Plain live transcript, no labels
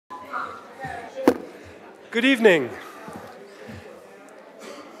Good evening.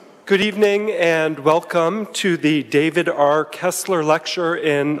 Good evening and welcome to the David R. Kessler Lecture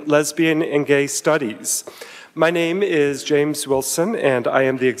in Lesbian and Gay Studies. My name is James Wilson and I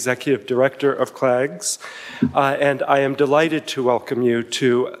am the Executive Director of CLAGS, and I am delighted to welcome you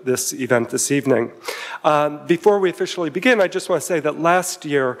to this event this evening. Before we officially begin, I just want to say that last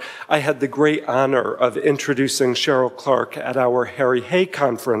year I had the great honor of introducing Cheryl Clarke at our Harry Hay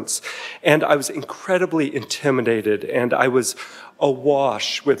conference, and I was incredibly intimidated and I was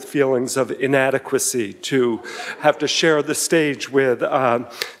awash with feelings of inadequacy to have to share the stage with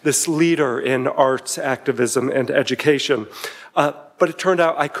this leader in arts, activism, and education. But it turned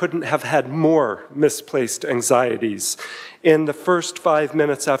out I couldn't have had more misplaced anxieties. In the first 5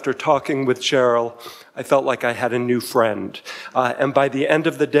 minutes after talking with Cheryl, I felt like I had a new friend. And by the end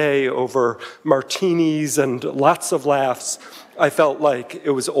of the day, over martinis and lots of laughs, I felt like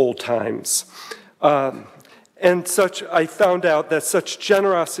it was old times. I found out that such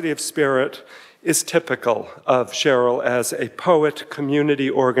generosity of spirit is typical of Cheryl as a poet, community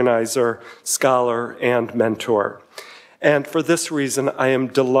organizer, scholar, and mentor. And for this reason, I am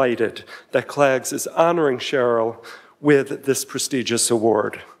delighted that CLAGS is honoring Cheryl with this prestigious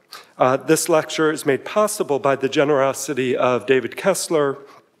award. This lecture is made possible by the generosity of David Kessler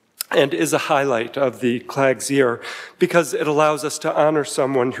and is a highlight of the CLAGS year because it allows us to honor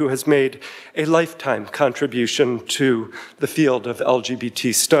someone who has made a lifetime contribution to the field of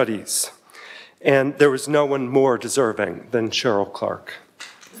LGBT studies. And there was no one more deserving than Cheryl Clarke.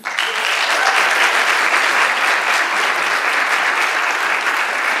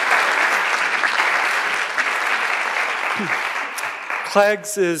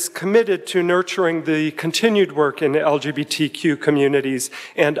 CLAGS is committed to nurturing the continued work in LGBTQ communities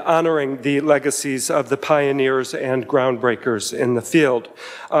and honoring the legacies of the pioneers and groundbreakers in the field.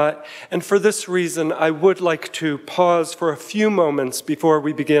 And for this reason, I would like to pause for a few moments before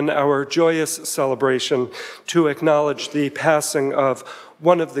we begin our joyous celebration to acknowledge the passing of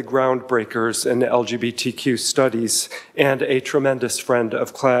one of the groundbreakers in LGBTQ studies and a tremendous friend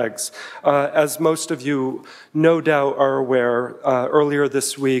of CLAGS. As most of you no doubt are aware, earlier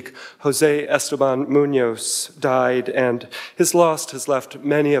this week, Jose Esteban Munoz died, and his loss has left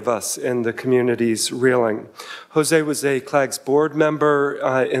many of us in the communities reeling. Jose was a CLAGS board member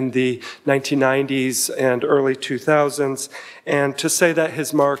in the 1990s and early 2000s, and to say that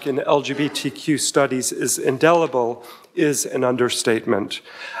his mark in LGBTQ studies is indelible is an understatement.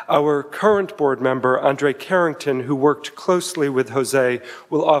 Our current board member, Andre Carrington, who worked closely with Jose,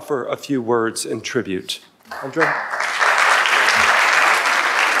 will offer a few words in tribute. Andre?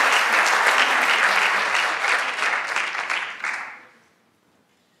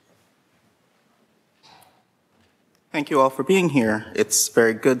 Thank you all for being here. It's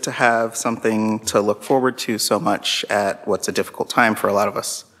very good to have something to look forward to so much at what's a difficult time for a lot of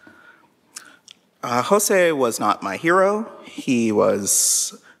us. Jose was not my hero. He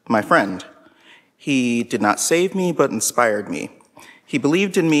was my friend. He did not save me, but inspired me. He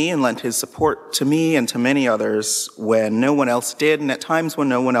believed in me and lent his support to me and to many others when no one else did, and at times when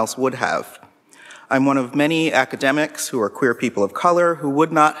no one else would have. I'm one of many academics who are queer people of color who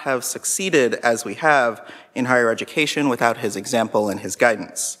would not have succeeded as we have in higher education without his example and his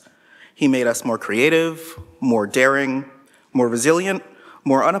guidance. He made us more creative, more daring, more resilient,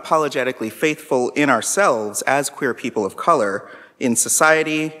 more unapologetically faithful in ourselves as queer people of color, in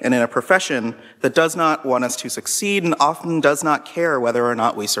society, and in a profession that does not want us to succeed and often does not care whether or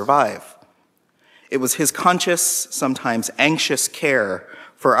not we survive. It was his conscious, sometimes anxious care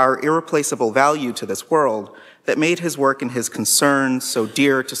for our irreplaceable value to this world that made his work and his concerns so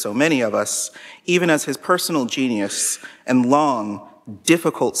dear to so many of us, even as his personal genius and long,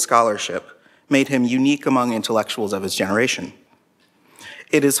 difficult scholarship made him unique among intellectuals of his generation.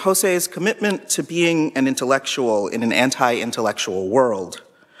 It is Jose's commitment to being an intellectual in an anti-intellectual world,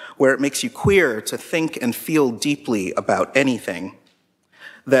 where it makes you queer to think and feel deeply about anything,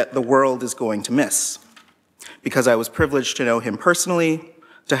 that the world is going to miss. Because I was privileged to know him personally,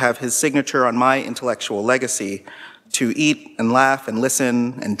 to have his signature on my intellectual legacy, to eat and laugh and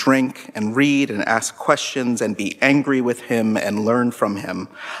listen and drink and read and ask questions and be angry with him and learn from him,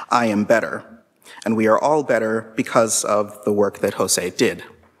 I am better. And we are all better because of the work that Jose did.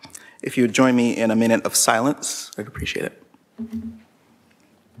 If you would join me in a minute of silence, I'd appreciate it.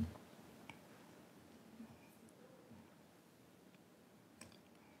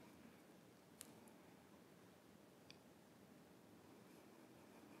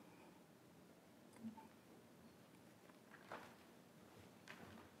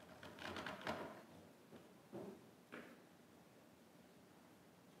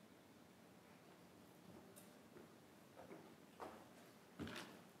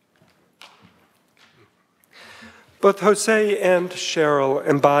 Both Jose and Cheryl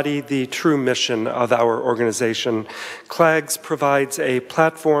embody the true mission of our organization. CLAGS provides a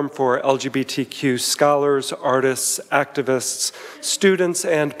platform for LGBTQ scholars, artists, activists, students,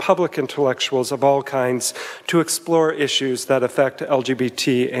 and public intellectuals of all kinds to explore issues that affect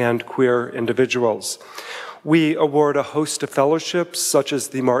LGBT and queer individuals. We award a host of fellowships, such as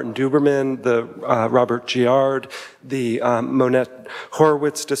the Martin Duberman, the Robert Giard, the Monette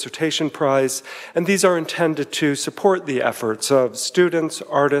Horowitz Dissertation Prize, and these are intended to support the efforts of students,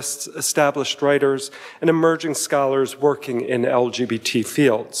 artists, established writers, and emerging scholars working in LGBT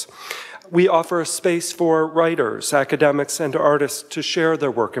fields. We offer a space for writers, academics, and artists to share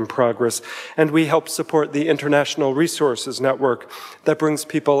their work in progress, and we help support the International Resources Network that brings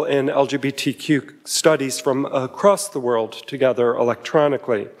people in LGBTQ studies from across the world together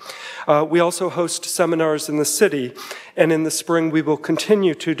electronically. We also host seminars in the city, and in the spring we will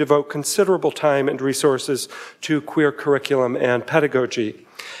continue to devote considerable time and resources to queer curriculum and pedagogy.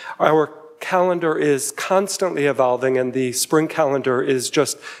 Our calendar is constantly evolving, and the spring calendar is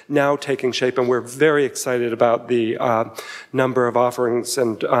just now taking shape, and we're very excited about the number of offerings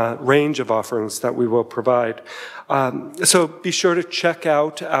and range of offerings that we will provide. So be sure to check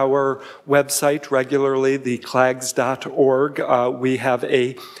out our website regularly, theclags.org. We have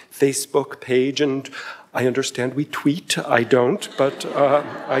a Facebook page, and I understand we tweet. I don't, but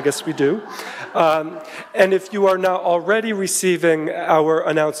I guess we do. And if you are not already receiving our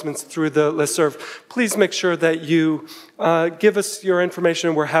announcements through the listserv, please make sure that you give us your information,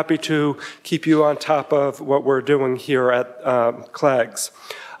 and we're happy to keep you on top of what we're doing here at CLAGS.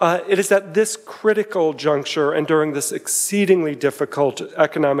 It is at this critical juncture and during this exceedingly difficult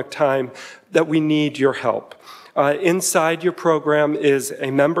economic time that we need your help. Inside your program is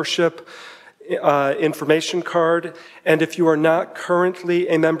a membership information card, and if you are not currently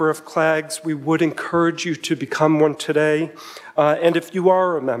a member of CLAGS, we would encourage you to become one today. And if you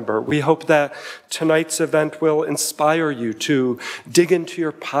are a member, we hope that tonight's event will inspire you to dig into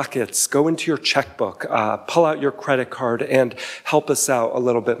your pockets, go into your checkbook, pull out your credit card, and help us out a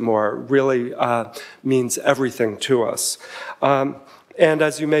little bit more. It really means everything to us. And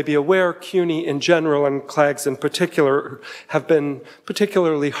as you may be aware, CUNY in general and CLAGS in particular have been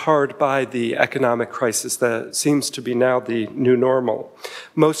particularly hard by the economic crisis that seems to be now the new normal.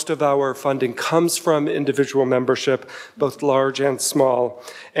 Most of our funding comes from individual membership, both large and small,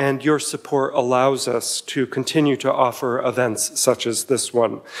 and your support allows us to continue to offer events such as this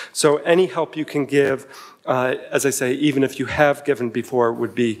one. So any help you can give, as I say, even if you have given before,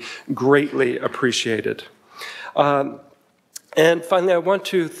 would be greatly appreciated. And finally, I want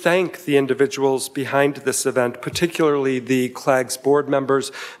to thank the individuals behind this event, particularly the CLAGS board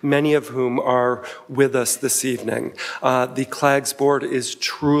members, many of whom are with us this evening. The CLAGS board is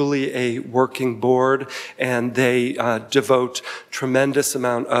truly a working board, and they devote tremendous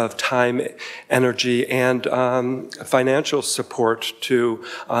amount of time, energy, and financial support to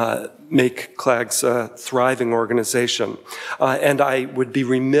make CLAGS a thriving organization. And I would be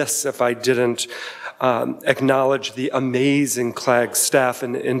remiss if I didn't acknowledge the amazing CLAGS staff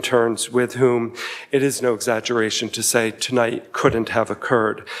and interns with whom it is no exaggeration to say tonight couldn't have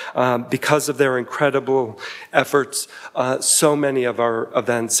occurred. Because of their incredible efforts, so many of our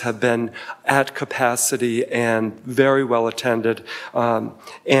events have been at capacity and very well attended.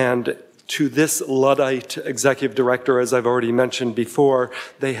 And to this Luddite executive director, as I've already mentioned before,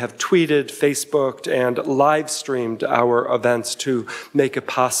 they have tweeted, Facebooked, and live streamed our events to make it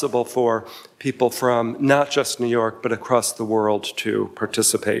possible for people from not just New York, but across the world to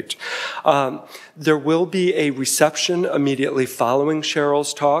participate. There will be a reception immediately following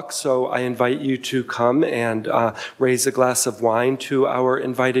Cheryl's talk, so I invite you to come and raise a glass of wine to our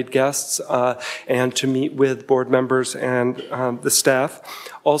invited guests and to meet with board members and the staff.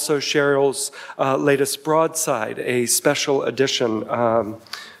 Also, Cheryl's latest broadside, a special edition,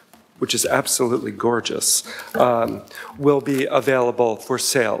 which is absolutely gorgeous, will be available for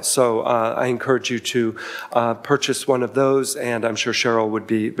sale. So I encourage you to purchase one of those, and I'm sure Cheryl would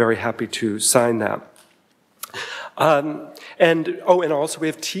be very happy to sign that. And also we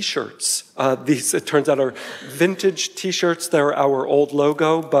have T-shirts. These, it turns out, are vintage T-shirts. They're our old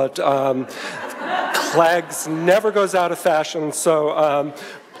logo, but CLAGS never goes out of fashion, so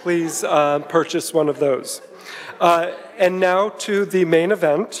please purchase one of those. And now to the main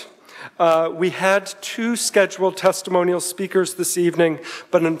event. We had two scheduled testimonial speakers this evening,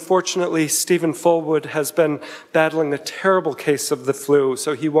 but unfortunately Stephen Fullwood has been battling a terrible case of the flu,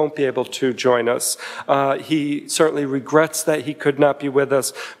 so he won't be able to join us. He certainly regrets that he could not be with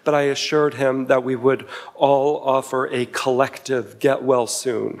us, but I assured him that we would all offer a collective get well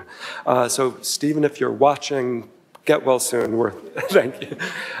soon. So Stephen, if you're watching, Get well soon. Thank you.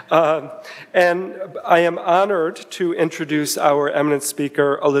 And I am honored to introduce our eminent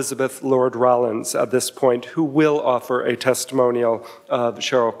speaker, Elizabeth Lorde-Rollins, at this point, who will offer a testimonial of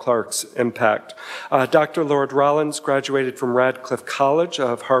Cheryl Clarke's impact. Dr. Lorde-Rollins graduated from Radcliffe College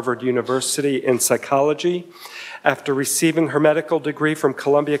of Harvard University in psychology. After receiving her medical degree from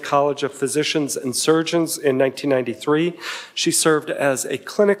Columbia College of Physicians and Surgeons in 1993, she served as a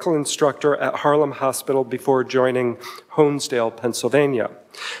clinical instructor at Harlem Hospital before joining Honesdale, Pennsylvania.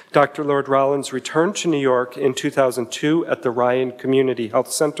 Dr. Lorde-Rollins returned to New York in 2002 at the Ryan Community Health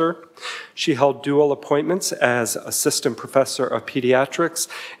Center. She held dual appointments as assistant professor of pediatrics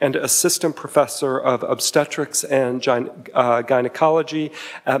and assistant professor of obstetrics and gynecology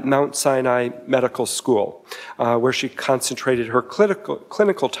at Mount Sinai Medical School, where she concentrated her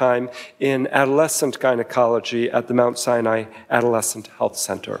clinical time in adolescent gynecology at the Mount Sinai Adolescent Health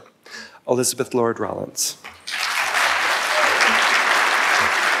Center. Elizabeth Lorde-Rollins.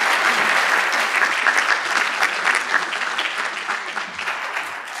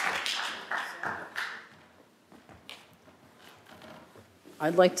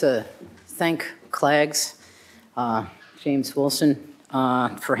 I'd like to thank CLAGS, James Wilson,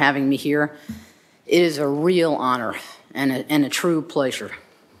 for having me here. It is a real honor and a true pleasure.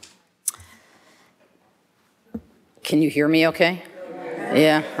 Can you hear me okay?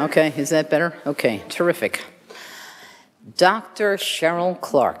 Yeah, okay, is that better? Okay, terrific. Dr. Cheryl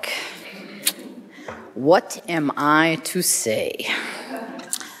Clarke, what am I to say?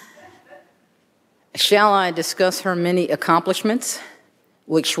 Shall I discuss her many accomplishments,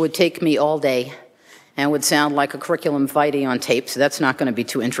 which would take me all day and would sound like a curriculum vitae on tape, so that's not going to be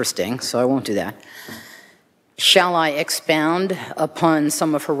too interesting, so I won't do that. Shall I expound upon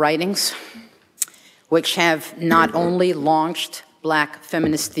some of her writings, which have not only launched Black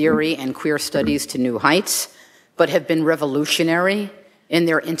feminist theory and queer studies to new heights, but have been revolutionary in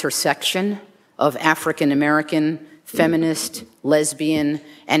their intersection of African American, feminist, lesbian,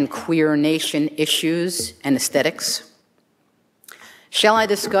 and queer nation issues and aesthetics? Shall I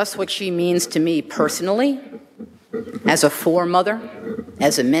discuss what she means to me personally, as a foremother,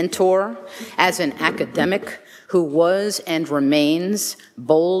 as a mentor, as an academic who was and remains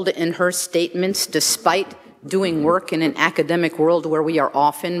bold in her statements despite doing work in an academic world where we are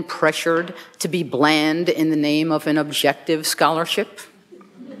often pressured to be bland in the name of an objective scholarship?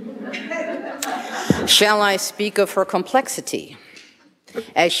 Shall I speak of her complexity?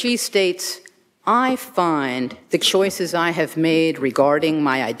 As she states, I find the choices I have made regarding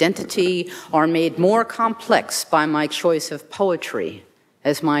my identity are made more complex by my choice of poetry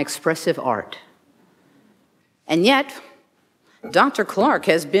as my expressive art. And yet, Dr. Clarke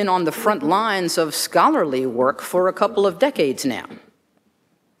has been on the front lines of scholarly work for a couple of decades now.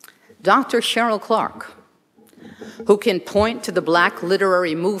 Dr. Cheryl Clarke, who can point to the Black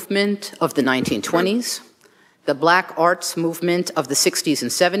literary movement of the 1920s, the Black arts movement of the 60s and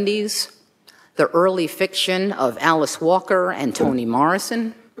 70s, the early fiction of Alice Walker and Toni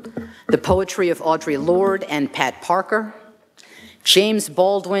Morrison, the poetry of Audre Lorde and Pat Parker, James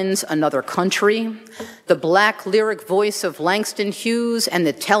Baldwin's Another Country, the Black lyric voice of Langston Hughes, and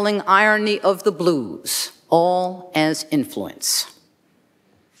the telling irony of the blues, all as influence.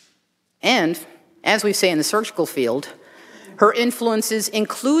 And, as we say in the surgical field, her influences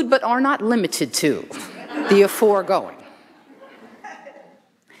include but are not limited to the aforegoing.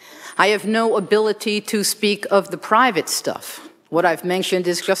 I have no ability to speak of the private stuff. What I've mentioned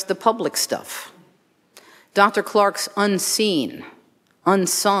is just the public stuff. Dr. Clarke's unseen,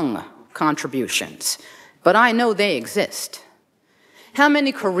 unsung contributions, but I know they exist. How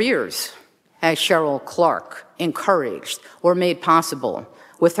many careers has Cheryl Clarke encouraged or made possible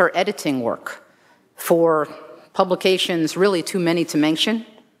with her editing work for publications really too many to mention?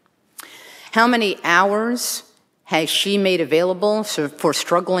 How many hours has she made available for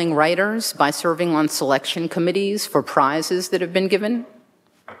struggling writers by serving on selection committees for prizes that have been given?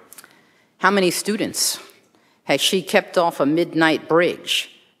 How many students has she kept off a midnight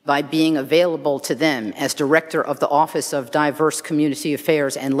bridge by being available to them as director of the Office of Diverse Community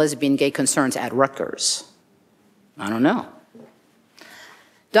Affairs and Lesbian Gay Concerns at Rutgers? I don't know.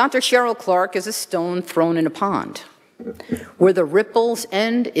 Dr. Cheryl Clarke is a stone thrown in a pond. Where the ripples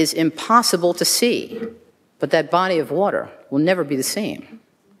end is impossible to see, but that body of water will never be the same.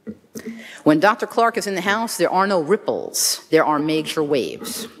 When Dr. Clarke is in the house, there are no ripples, there are major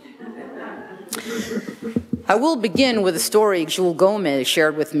waves. I will begin with a story Jules Gomez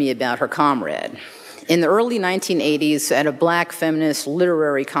shared with me about her comrade. In the early 1980s, at a Black feminist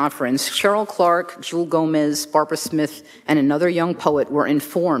literary conference, Cheryl Clarke, Jewel Gomez, Barbara Smith, and another young poet were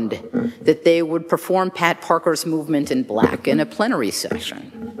informed that they would perform Pat Parker's Movement in Black in a plenary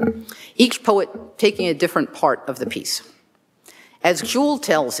session, each poet taking a different part of the piece. As Jewel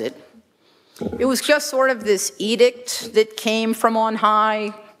tells it, it was just sort of this edict that came from on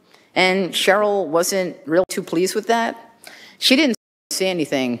high, and Cheryl wasn't real too pleased with that. She didn't say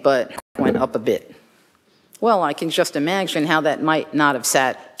anything, but went up a bit. Well, I can just imagine how that might not have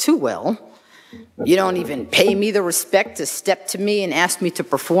sat too well. You don't even pay me the respect to step to me and ask me to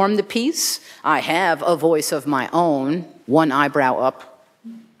perform the piece. I have a voice of my own, one eyebrow up.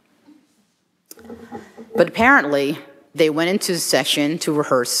 But apparently, they went into session to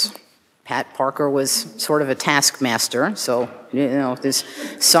rehearse. Pat Parker was sort of a taskmaster, so, you know, there's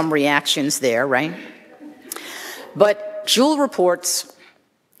some reactions there, right? But Jewel reports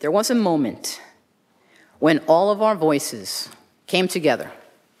there was a moment when all of our voices came together.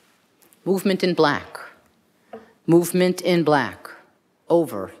 Movement in black,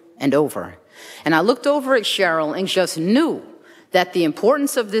 over and over. And I looked over at Cheryl and just knew that the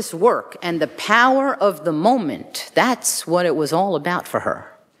importance of this work and the power of the moment, that's what it was all about for her.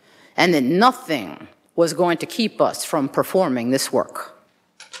 And that nothing was going to keep us from performing this work.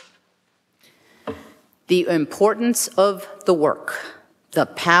 The importance of the work, the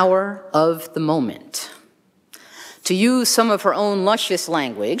power of the moment. To use some of her own luscious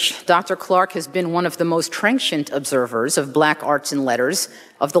language, Dr. Clarke has been one of the most trenchant observers of Black arts and letters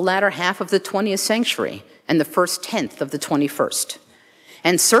of the latter half of the 20th century and the first tenth of the 21st.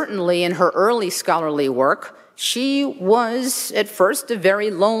 And certainly in her early scholarly work, she was at first a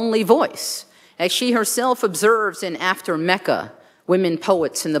very lonely voice. As she herself observes in After Mecca, Women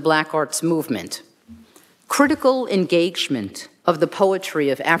Poets in the Black Arts Movement. Critical engagement of the poetry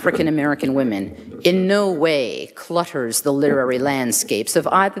of African American women in no way clutters the literary landscapes of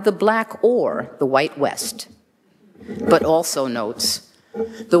either the Black or the white West, but also notes,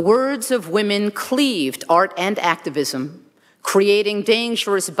 the words of women cleaved art and activism, creating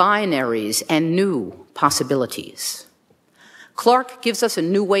dangerous binaries and new possibilities. Clarke gives us a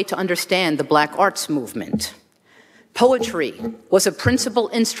new way to understand the Black arts movement. Poetry was a principal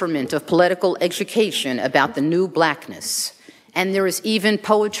instrument of political education about the new Blackness, and there is even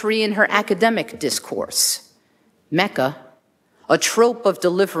poetry in her academic discourse. Mecca, a trope of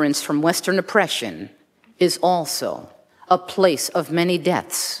deliverance from Western oppression, is also a place of many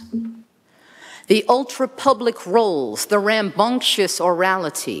deaths. The ultra-public roles, the rambunctious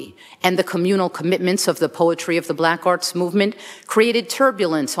orality, and the communal commitments of the poetry of the Black arts movement created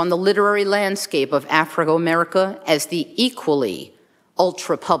turbulence on the literary landscape of Afro-America as the equally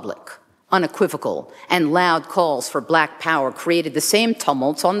ultra-public, unequivocal, and loud calls for Black power created the same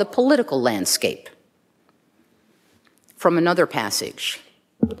tumults on the political landscape. From another passage,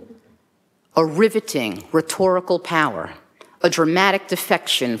 a riveting rhetorical power, a dramatic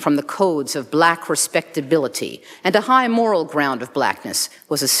defection from the codes of Black respectability, and a high moral ground of Blackness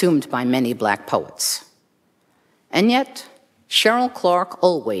was assumed by many Black poets. And yet, Cheryl Clarke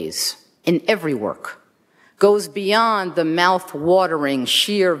always, in every work, goes beyond the mouth-watering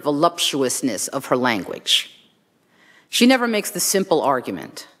sheer voluptuousness of her language. She never makes the simple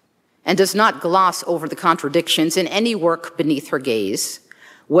argument and does not gloss over the contradictions in any work beneath her gaze,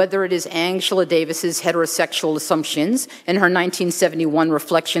 whether it is Angela Davis's heterosexual assumptions in her 1971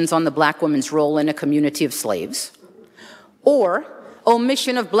 Reflections on the Black Woman's Role in a Community of Slaves, or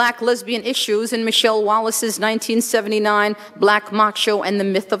omission of Black lesbian issues in Michelle Wallace's 1979 Black Macho and the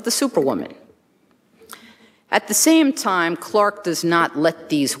Myth of the Superwoman. At the same time, Clarke does not let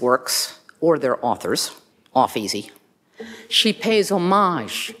these works, or their authors, off easy. She pays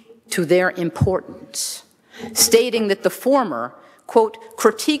homage to their importance, stating that the former, quote,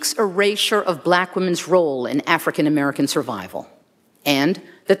 critiques erasure of Black women's role in African American survival, and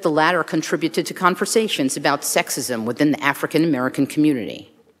that the latter contributed to conversations about sexism within the African American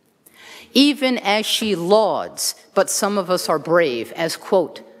community. Even as she lauds, but some of us are brave, as,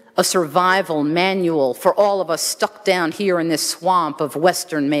 quote, a survival manual for all of us stuck down here in this swamp of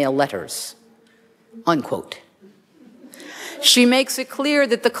Western male letters, unquote. She makes it clear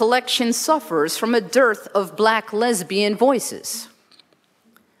that the collection suffers from a dearth of Black lesbian voices.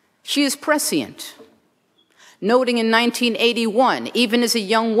 She is prescient, noting in 1981, even as a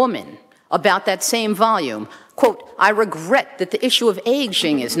young woman, about that same volume, quote, I regret that the issue of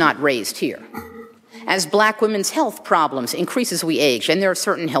aging is not raised here. As Black women's health problems increase as we age, and there are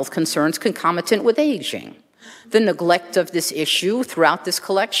certain health concerns concomitant with aging. The neglect of this issue throughout this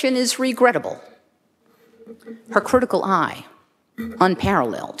collection is regrettable. Her critical eye,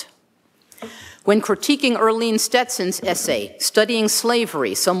 unparalleled. When critiquing Erlene Stetson's essay, Studying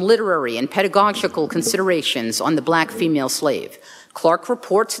Slavery, Some Literary and Pedagogical Considerations on the Black Female Slave, Clarke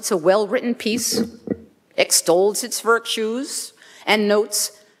reports it's a well-written piece, extols its virtues, and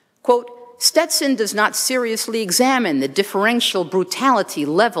notes, quote, Stetson does not seriously examine the differential brutality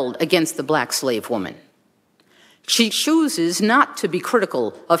leveled against the black slave woman. She chooses not to be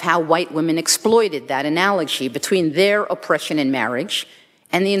critical of how white women exploited that analogy between their oppression in marriage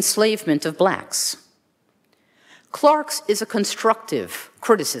and the enslavement of blacks. Clarke's is a constructive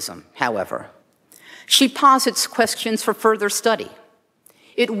criticism, however. She posits questions for further study.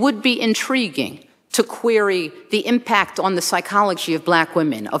 It would be intriguing to query the impact on the psychology of black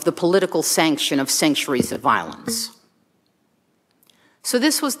women of the political sanction of centuries of violence. So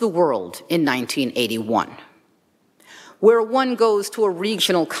this was the world in 1981, where one goes to a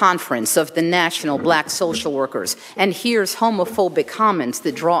regional conference of the National Black Social Workers and hears homophobic comments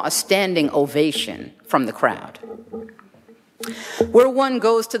that draw a standing ovation from the crowd. Where one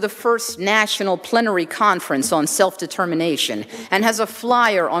goes to the first National Plenary Conference on Self-Determination and has a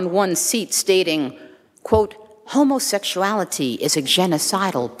flyer on one seat stating, quote, homosexuality is a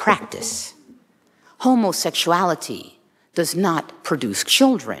genocidal practice. Homosexuality does not produce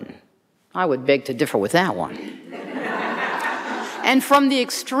children. I would beg to differ with that one. And from the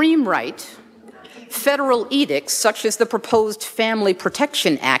extreme right, federal edicts such as the proposed Family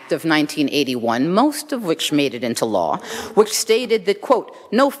Protection Act of 1981, most of which made it into law, which stated that, quote,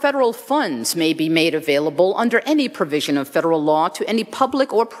 no federal funds may be made available under any provision of federal law to any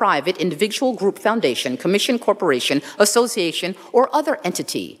public or private individual, group, foundation, commission, corporation, association, or other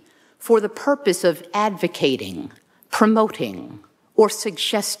entity for the purpose of advocating, promoting, or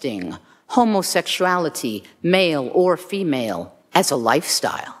suggesting homosexuality, male or female, as a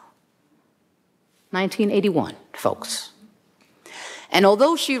lifestyle. 1981, folks. And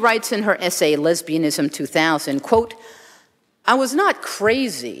although she writes in her essay, Lesbianism 2000, quote, I was not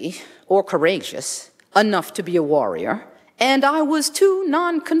crazy or courageous enough to be a warrior, and I was too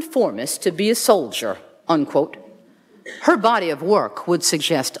nonconformist to be a soldier, unquote. Her body of work would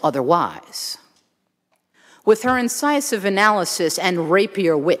suggest otherwise. With her incisive analysis and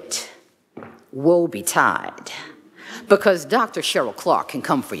rapier wit, woe betide, because Dr. Cheryl Clarke can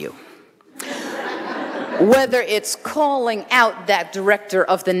come for you. Whether it's calling out that director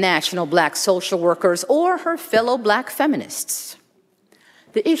of the National Black Social Workers or her fellow black feminists.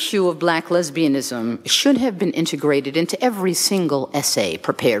 The issue of black lesbianism should have been integrated into every single essay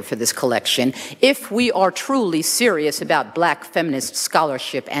prepared for this collection if we are truly serious about black feminist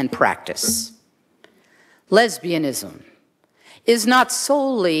scholarship and practice. Lesbianism is not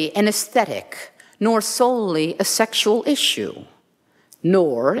solely an aesthetic, nor solely a sexual issue,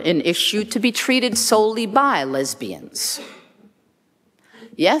 nor an issue to be treated solely by lesbians.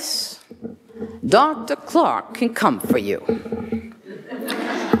 Yes, Dr. Clarke can come for you.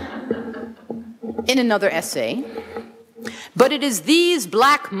 In another essay, but it is these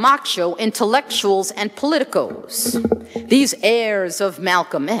black macho intellectuals and politicos, these heirs of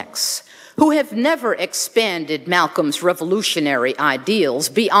Malcolm X, who have never expanded Malcolm's revolutionary ideals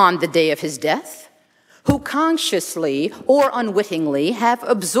beyond the day of his death, who consciously or unwittingly have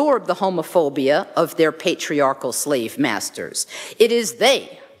absorbed the homophobia of their patriarchal slave masters. It is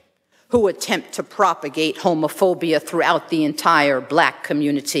they who attempt to propagate homophobia throughout the entire black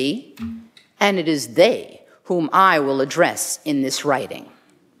community, and it is they whom I will address in this writing.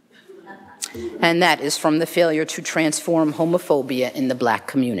 And that is from the failure to transform homophobia in the black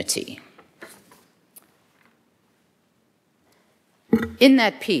community. In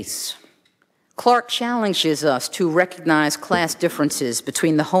that piece, Clarke challenges us to recognize class differences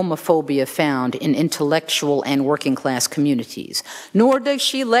between the homophobia found in intellectual and working class communities, nor does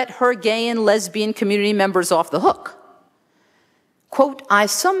she let her gay and lesbian community members off the hook. Quote, I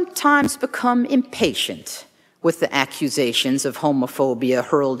sometimes become impatient with the accusations of homophobia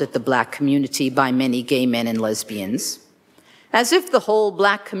hurled at the black community by many gay men and lesbians, as if the whole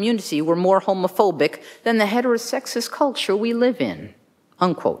black community were more homophobic than the heterosexist culture we live in,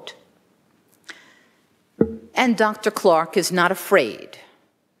 unquote. And Dr. Clarke is not afraid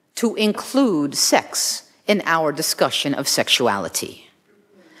to include sex in our discussion of sexuality.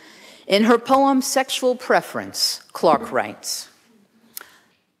 In her poem, Sexual Preference, Clarke writes,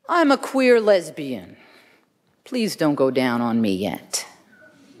 I'm a queer lesbian. Please don't go down on me yet.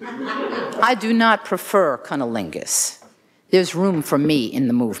 I do not prefer cunnilingus. There's room for me in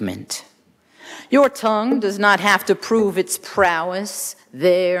the movement. Your tongue does not have to prove its prowess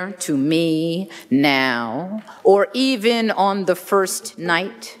there to me now, or even on the first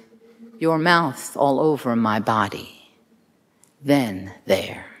night, your mouth all over my body, then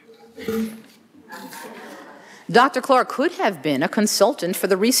there. Dr. Clarke could have been a consultant for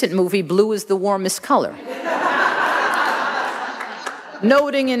the recent movie Blue is the Warmest Color,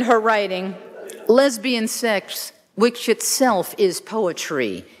 noting in her writing, lesbian sex, which itself is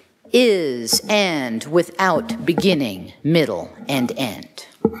poetry, is and without beginning, middle, and end.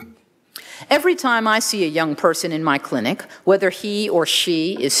 Every time I see a young person in my clinic, whether he or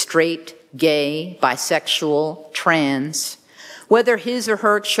she is straight, gay, bisexual, trans, whether his or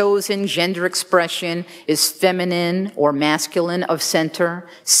her chosen gender expression is feminine or masculine of center,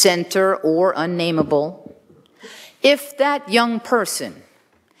 or unnameable, if that young person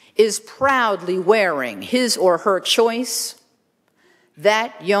is proudly wearing his or her choice,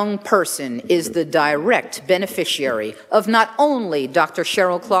 that young person is the direct beneficiary of not only Dr.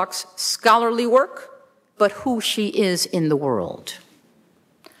 Cheryl Clarke's scholarly work, but who she is in the world.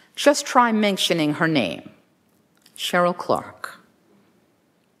 Just try mentioning her name, Cheryl Clarke.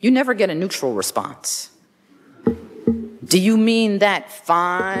 You never get a neutral response. Do you mean that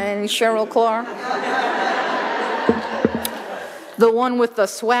fine Cheryl Clarke? The one with the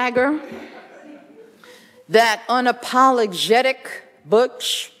swagger? That unapologetic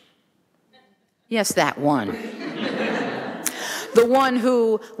butch? Yes, that one. The one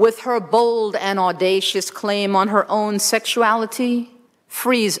who, with her bold and audacious claim on her own sexuality,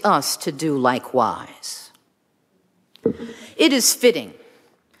 frees us to do likewise. It is fitting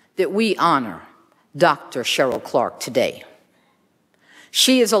that we honor Dr. Cheryl Clarke today.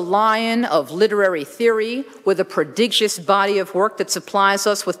 She is a lion of literary theory with a prodigious body of work that supplies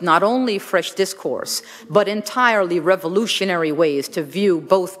us with not only fresh discourse, but entirely revolutionary ways to view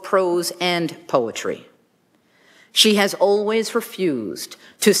both prose and poetry. She has always refused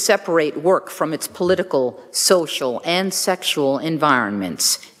to separate work from its political, social, and sexual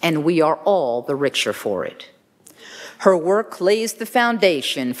environments, and we are all the richer for it. Her work lays the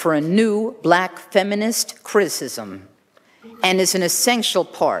foundation for a new Black feminist criticism and is an essential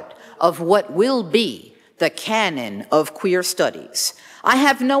part of what will be the canon of queer studies. I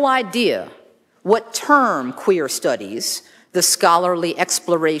have no idea what term queer studies, the scholarly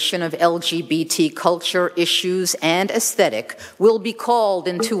exploration of LGBT culture, issues, and aesthetic, will be called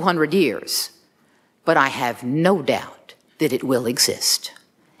in 200 years, but I have no doubt that it will exist,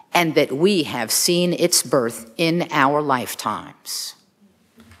 and that we have seen its birth in our lifetimes.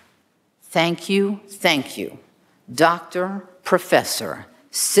 Thank you, Dr., Professor,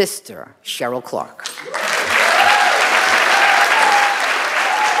 Sister Cheryl Clarke.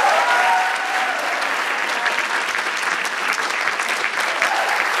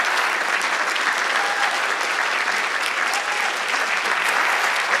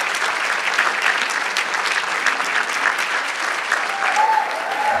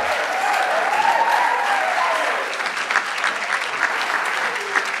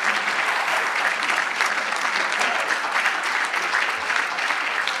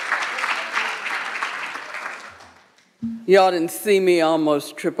 Y'all didn't see me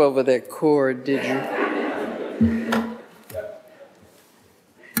almost trip over that cord, did you?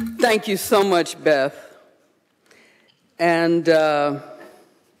 Thank you so much, Beth. And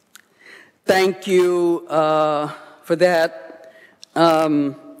thank you for that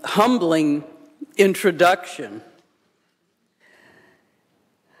humbling introduction.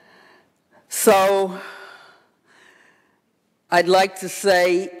 So I'd like to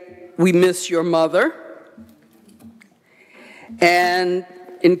say we miss your mother. And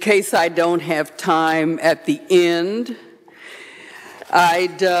in case I don't have time at the end,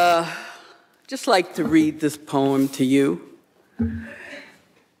 I'd just like to read this poem to you.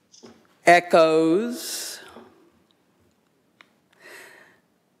 Echoes.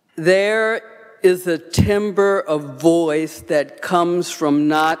 There is a timbre of voice that comes from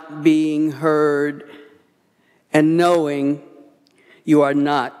not being heard and knowing you are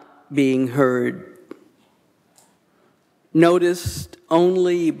not being heard. Noticed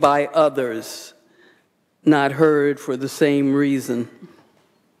only by others, not heard for the same reason.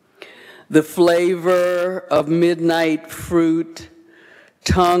 The flavor of midnight fruit,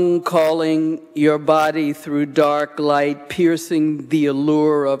 tongue calling your body through dark light, piercing the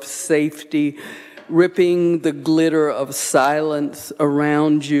allure of safety, ripping the glitter of silence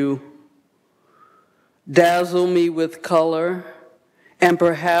around you. Dazzle me with color, and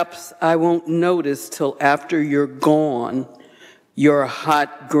perhaps I won't notice till after you're gone, your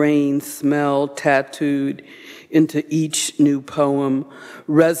hot grain smell tattooed into each new poem,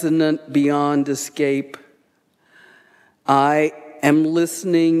 resonant beyond escape. I am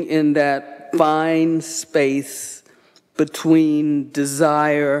listening in that fine space between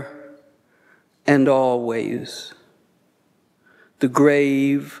desire and always. The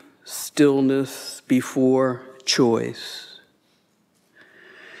grave stillness before choice.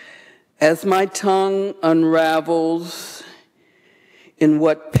 As my tongue unravels, in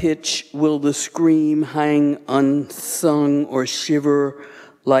what pitch will the scream hang unsung or shiver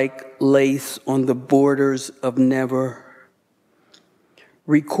like lace on the borders of never?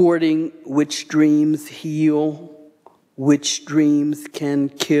 Recording which dreams heal, which dreams can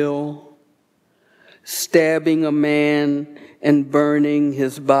kill, stabbing a man and burning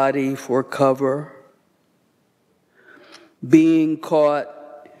his body for cover, being caught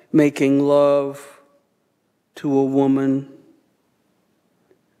making love to a woman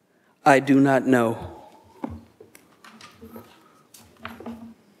I do not know.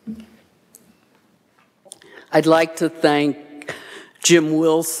 I'd like to thank Jim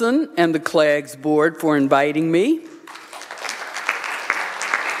Wilson and the CLAGS board for inviting me.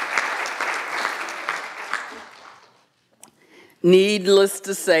 Needless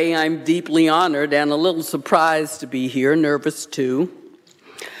to say, I'm deeply honored and a little surprised to be here, nervous too.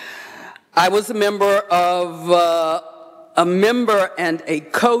 I was a member and a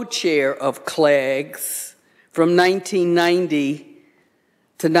co-chair of CLAGS from 1990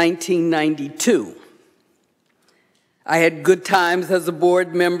 to 1992. I had good times as a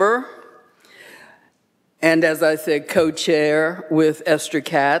board member, and as I said, co-chair with Esther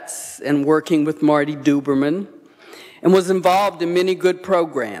Katz and working with Marty Duberman, and was involved in many good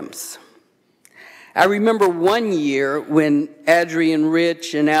programs. I remember one year when Adrienne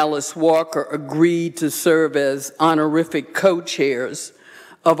Rich and Alice Walker agreed to serve as honorific co-chairs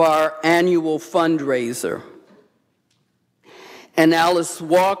of our annual fundraiser. And Alice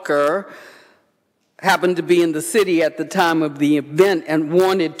Walker happened to be in the city at the time of the event and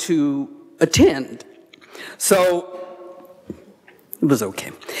wanted to attend. So it was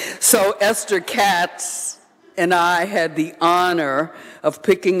okay. So Esther Katz and I had the honor of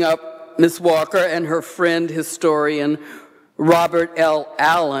picking up Ms. Walker and her friend historian Robert L.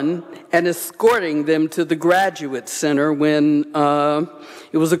 Allen and escorting them to the Graduate Center when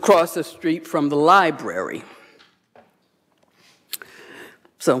it was across the street from the library.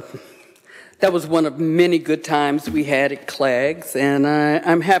 So that was one of many good times we had at CLAGS, and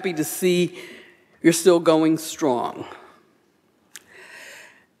I'm happy to see you're still going strong.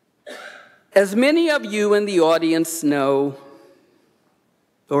 As many of you in the audience know,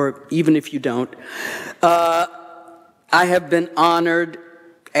 or even if you don't, I have been honored,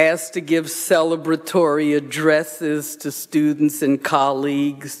 asked to give celebratory addresses to students and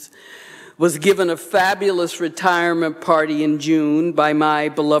colleagues, was given a fabulous retirement party in June by my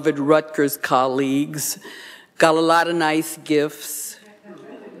beloved Rutgers colleagues, got a lot of nice gifts,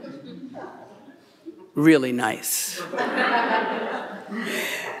 really nice.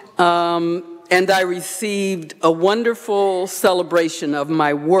 And I received a wonderful celebration of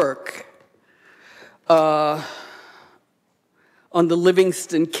my work on the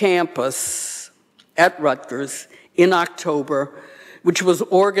Livingston Campus at Rutgers in October, which was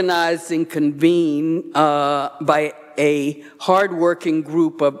organized and convened by a hardworking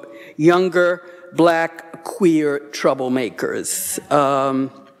group of younger Black queer troublemakers.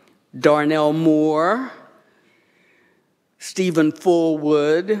 Darnell Moore, Stephen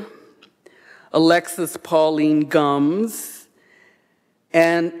Fullwood, Alexis Pauline Gumbs,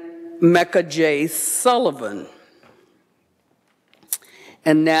 and Mecca J. Sullivan.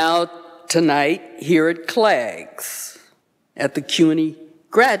 And now, tonight, here at CLAGS, at the CUNY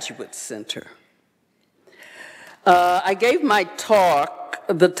Graduate Center. I gave my talk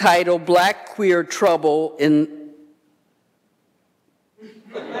the title, Black Queer Trouble in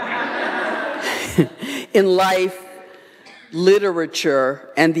Life, Literature,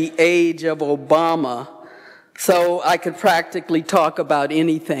 and the Age of Obama, so I could practically talk about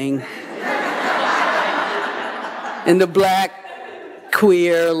anything in the Black,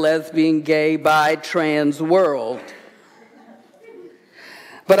 queer, lesbian, gay, bi, trans world.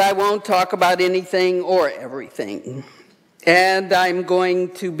 But I won't talk about anything or everything. And I'm going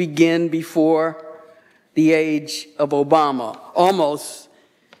to begin before the age of Obama, almost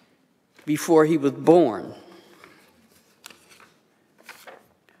before he was born.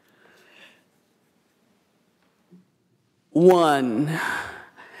 One,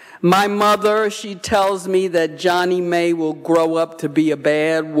 my mother, she tells me that Johnny May will grow up to be a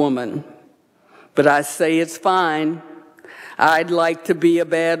bad woman. But I say it's fine. I'd like to be a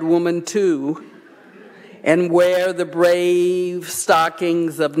bad woman too, and wear the brave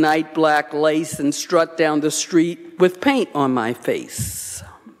stockings of night black lace and strut down the street with paint on my face.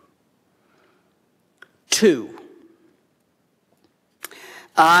 Two,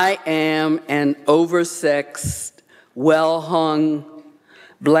 I am an oversexed, well-hung,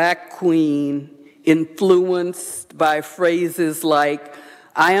 Black queen, influenced by phrases like,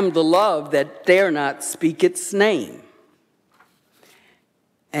 I am the love that dare not speak its name.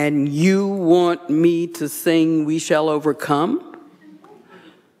 And you want me to sing We Shall Overcome?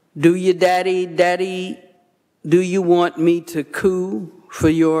 Do you, daddy, daddy, do you want me to coo for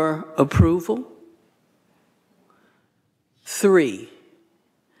your approval? 3,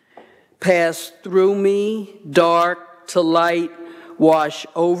 pass through me, dark to light, wash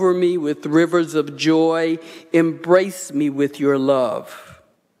over me with rivers of joy, embrace me with your love,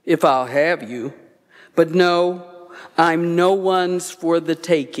 if I'll have you. But no, I'm no one's for the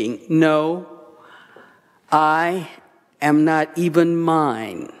taking. No, I am not even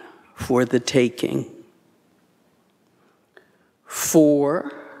mine for the taking.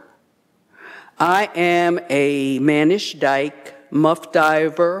 4, I am a mannish dyke, muff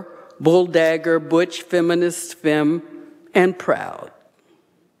diver, bull dagger, butch, feminist, femme, and proud.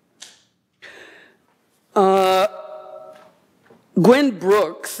 Gwen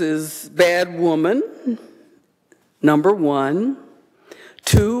Brooks is bad woman, number 1.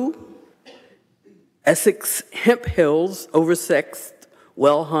 2, Essex Hemp Hills, oversexed,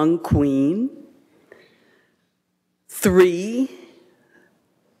 well-hung queen. 3,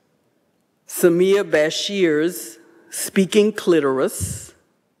 Samia Bashir's Speaking Clitoris.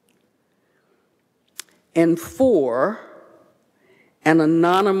 And 4, an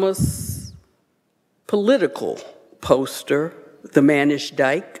anonymous political poster, the mannish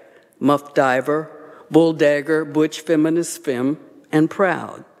dyke, muff diver, bull dagger, butch, feminist, femme, and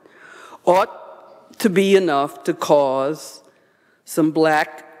proud, ought to be enough to cause some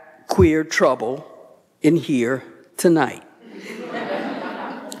black queer trouble in here tonight.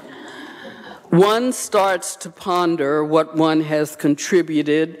 One starts to ponder what one has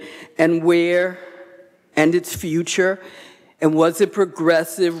contributed and where and its future, and was it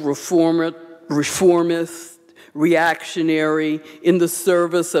progressive, reformist, reactionary, in the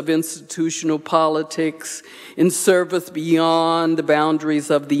service of institutional politics, in service beyond the boundaries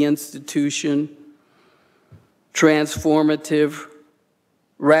of the institution, transformative,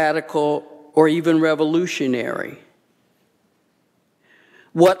 radical, or even revolutionary?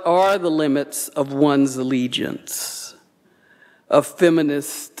 What are the limits of one's allegiance, of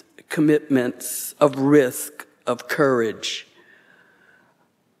feminist commitments, of risk, of courage,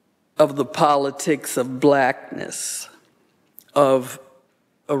 of the politics of blackness, of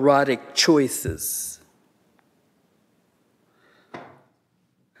erotic choices?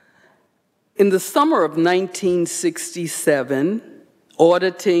 In the summer of 1967,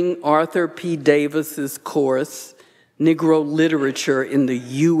 auditing Arthur P. Davis's course, Negro Literature in the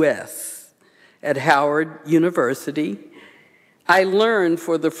U.S. at Howard University, I learned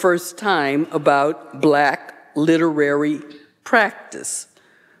for the first time about black literary practice,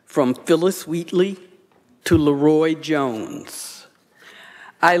 from Phyllis Wheatley to Leroy Jones.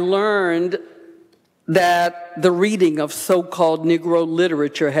 I learned that the reading of so-called Negro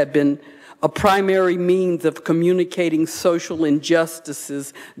literature had been a primary means of communicating social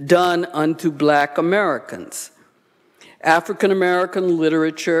injustices done unto black Americans. African American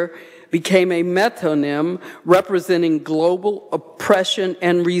literature became a metonym representing global oppression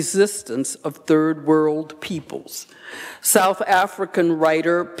and resistance of third world peoples. South African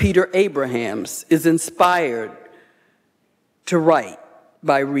writer Peter Abrahams is inspired to write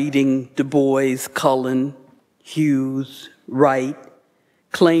by reading Du Bois, Cullen, Hughes, Wright,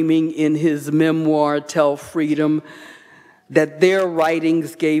 claiming in his memoir, Tell Freedom, that their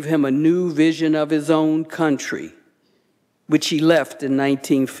writings gave him a new vision of his own country, which he left in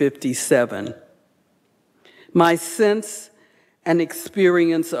 1957. My sense and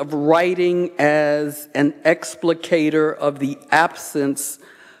experience of writing as an explicator of the absence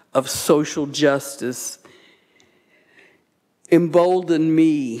of social justice emboldened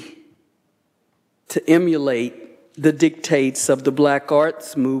me to emulate the dictates of the Black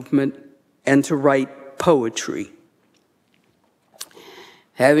arts movement and to write poetry.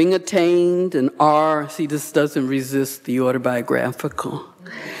 Having attained an R, see, this doesn't resist the autobiographical.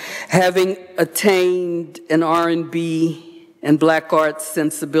 Having attained an R&B and Black arts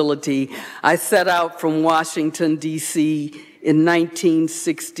sensibility, I set out from Washington, D.C. in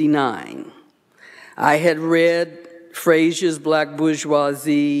 1969. I had read Frazier's Black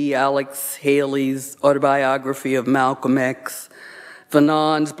Bourgeoisie, Alex Haley's autobiography of Malcolm X,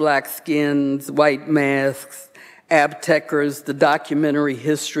 Fanon's Black Skins, White Masks, Abteker's The Documentary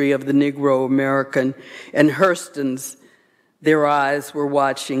History of the Negro American, and Hurston's Their Eyes Were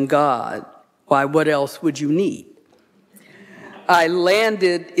Watching God. Why, what else would you need? I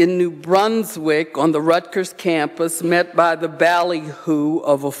landed in New Brunswick on the Rutgers campus, met by the ballyhoo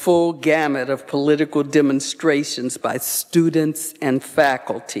of a full gamut of political demonstrations by students and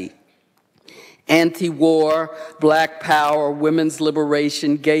faculty. Anti-war, Black power, women's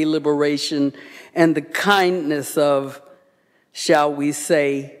liberation, gay liberation, and the kindness of, shall we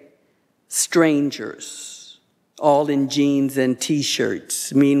say, strangers, all in jeans and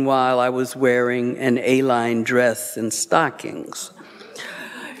T-shirts. Meanwhile, I was wearing an A-line dress and stockings.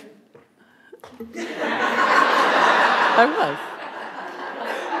 I was.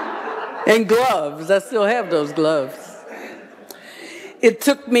 And gloves. I still have those gloves. It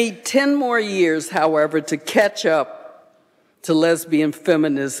took me 10 more years, however, to catch up to lesbian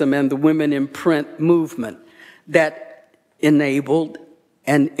feminism and the women in print movement that enabled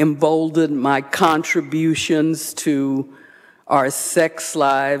and emboldened my contributions to our sex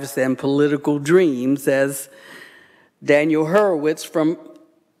lives and political dreams, as Daniel Hurwitz from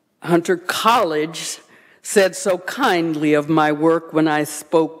Hunter College said so kindly of my work when I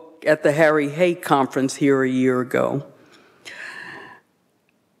spoke at the Harry Hay conference here a year ago.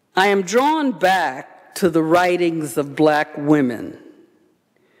 I am drawn back to the writings of Black women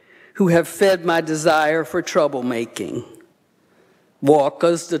who have fed my desire for troublemaking.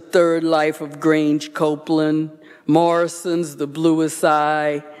 Walker's The Third Life of Grange Copeland, Morrison's The Bluest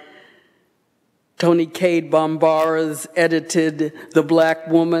Eye, Toni Cade Bambara's edited The Black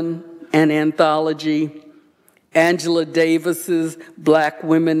Woman, an anthology, Angela Davis's Black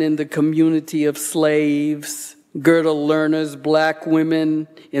Women in the Community of Slaves, Gerda Lerner's Black Women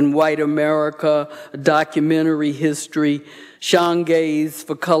in White America, a documentary history, Sean Gay's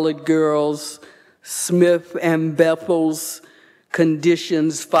For Colored Girls, Smith and Bethel's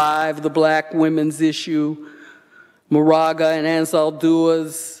Conditions 5, the Black Women's Issue, Moraga and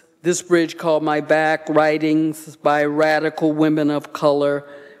Anzaldua's This Bridge Called My Back, writings by radical women of color,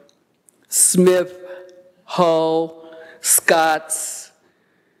 Smith, Hull, Scott's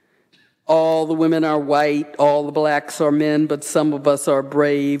All the Women Are White, All the Blacks Are Men, But Some of Us Are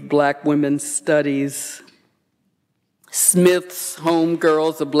Brave, Black Women's Studies, Smith's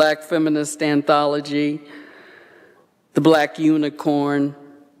Homegirls, a Black Feminist Anthology, The Black Unicorn,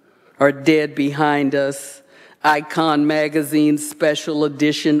 Are Dead Behind Us, Icon Magazine's special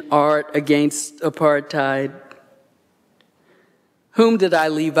edition Art Against Apartheid. Whom did I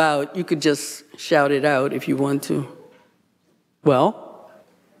leave out? You could just shout it out if you want to. Well?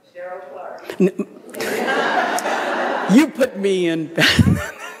 Cheryl Clarke. You put me in.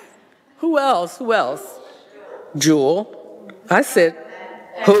 Who else? Who else? Jewel. I said,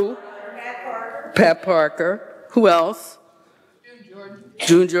 who? Pat Parker. Who else?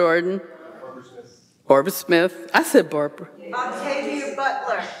 June Jordan. Barbara Smith. I said Barbara. Octavia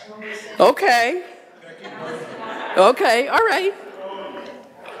Butler. Okay. Okay, all right.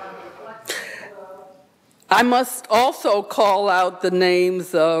 I must also call out the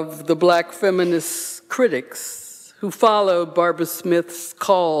names of the Black feminist critics who followed Barbara Smith's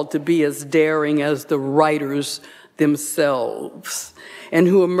call to be as daring as the writers themselves, and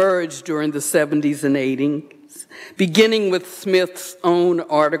who emerged during the 70s and 80s, beginning with Smith's own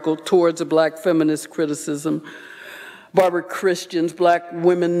article, Towards a Black Feminist Criticism, Barbara Christian's Black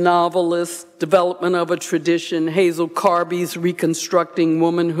Women Novelist, Development of a Tradition, Hazel Carby's Reconstructing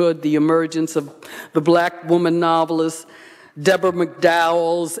Womanhood, The Emergence of the Black Woman Novelist, Deborah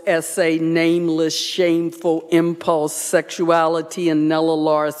McDowell's essay, Nameless, Shameful Impulse, Sexuality, and Nella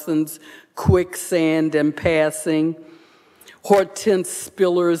Larson's Quicksand and Passing, Hortense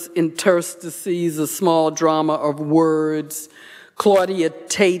Spiller's Interstices, A Small Drama of Words, Claudia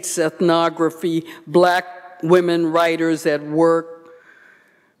Tate's Ethnography, Black Women Writers at Work,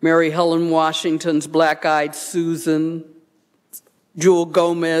 Mary Helen Washington's Black-Eyed Susan, Jewel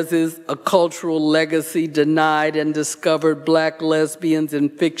Gomez's A Cultural Legacy, Denied and Discovered Black Lesbians in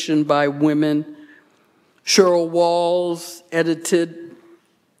Fiction by Women, Cheryl Wall's edited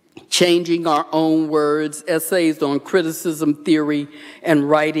Changing Our Own Words, Essays on Criticism Theory and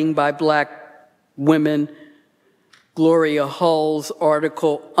Writing by Black Women, Gloria Hull's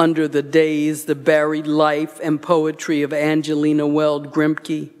article, Under the Days, The Buried Life and Poetry of Angelina Weld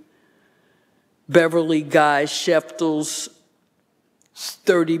Grimke, Beverly Guy Sheftel's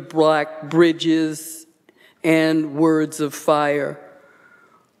 30 Black Bridges and Words of Fire.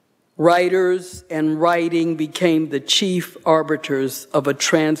 Writers and writing became the chief arbiters of a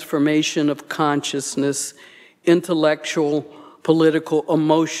transformation of consciousness, intellectual, political,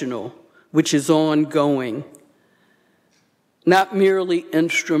 emotional, which is ongoing. Not merely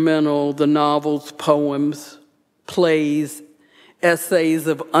instrumental, the novels, poems, plays, essays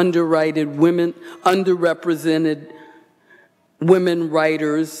of underrated women, underrepresented women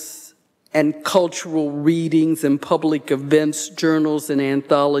writers and cultural readings and public events, journals, and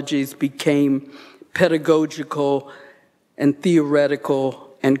anthologies became pedagogical and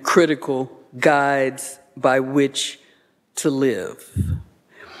theoretical and critical guides by which to live.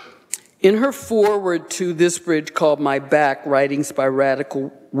 In her foreword to This Bridge Called My Back, Writings by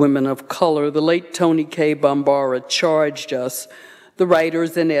Radical Women of Color, the late Toni K. Bambara charged us, the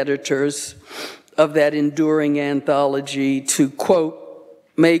writers and editors of that enduring anthology, to, quote,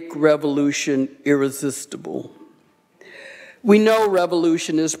 make revolution irresistible. We know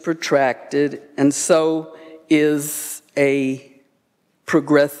revolution is protracted, and so is a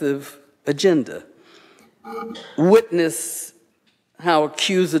progressive agenda. Witness how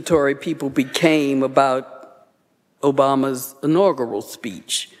accusatory people became about Obama's inaugural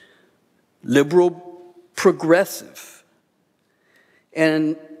speech. Liberal, progressive.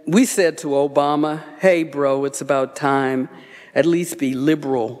 And we said to Obama, hey, bro, it's about time, at least be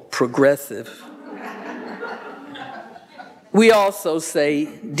liberal, progressive. We also say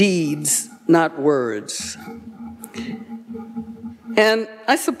deeds, not words. And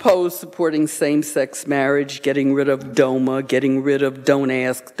I suppose supporting same-sex marriage, getting rid of DOMA, getting rid of don't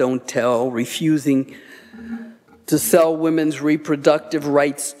ask, don't tell, refusing to sell women's reproductive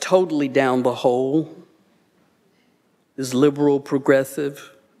rights totally down the hole is liberal,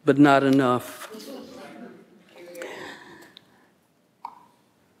 progressive, but not enough.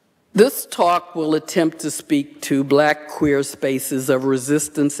 This talk will attempt to speak to Black queer spaces of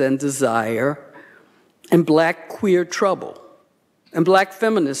resistance and desire, and Black queer trouble, and Black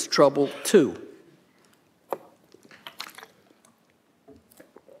feminist trouble, too.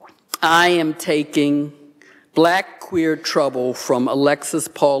 I am taking Black Queer Trouble from Alexis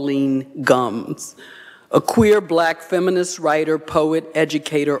Pauline Gumbs, a queer Black feminist writer, poet,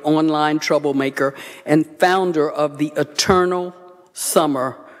 educator, online troublemaker, and founder of the Eternal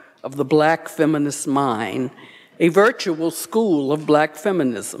Summer of the Black Feminist Mind, a virtual school of Black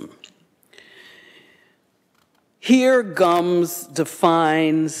feminism. Here, Gumbs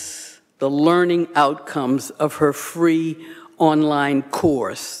defines the learning outcomes of her free online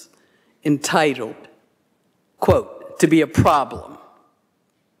course entitled, quote, to be a problem,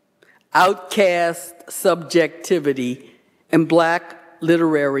 outcast subjectivity, and Black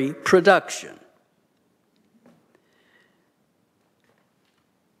literary production.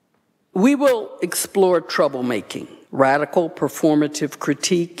 We will explore troublemaking, radical performative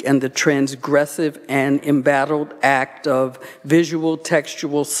critique, and the transgressive and embattled act of visual,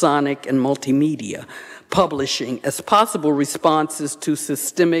 textual, sonic, and multimedia publishing as possible responses to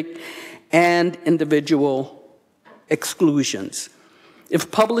systemic and individual exclusions.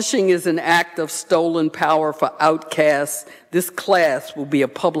 If publishing is an act of stolen power for outcasts, this class will be a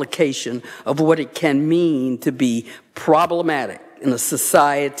publication of what it can mean to be problematic in a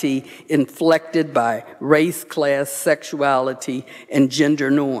society inflected by race, class, sexuality, and gender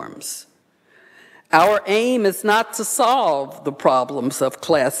norms. Our aim is not to solve the problems of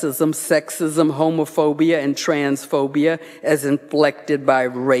classism, sexism, homophobia, and transphobia as inflected by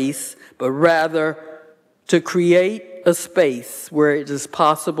race, but rather to create a space where it is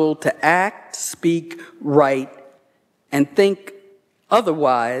possible to act, speak, write, and think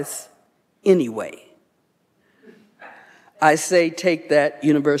otherwise anyway. I say take that,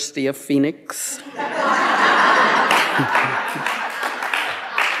 University of Phoenix.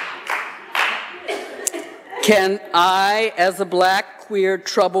 Can I, as a Black queer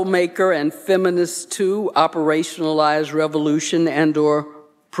troublemaker and feminist too, operationalize revolution and/or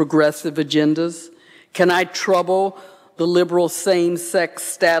progressive agendas? Can I trouble the liberal same-sex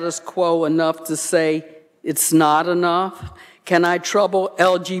status quo enough to say it's not enough? Can I trouble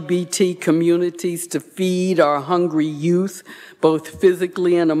LGBT communities to feed our hungry youth, both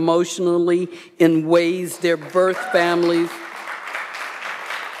physically and emotionally, in ways their birth families,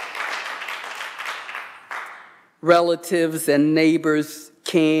 relatives, and neighbors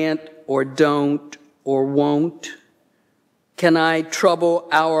can't or don't or won't? Can I trouble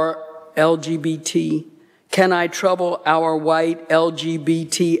our LGBT? Can I trouble our white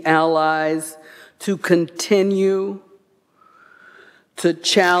LGBT allies to continue to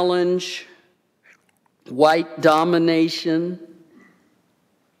challenge white domination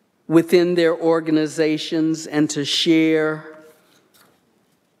within their organizations and to share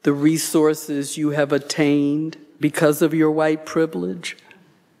the resources you have attained because of your white privilege?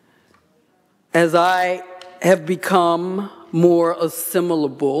 As I have become more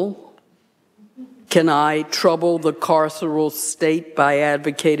assimilable, can I trouble the carceral state by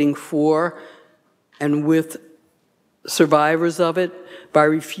advocating for and with survivors of it, by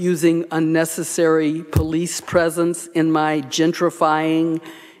refusing unnecessary police presence in my gentrifying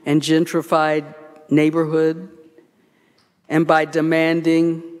and gentrified neighborhood, and by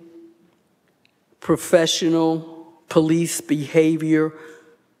demanding professional police behavior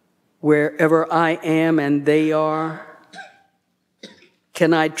wherever I am and they are?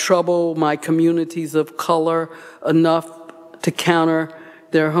 Can I trouble my communities of color enough to counter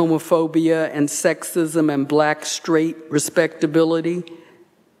their homophobia and sexism and black straight respectability?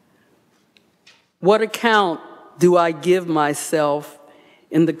 What account do I give myself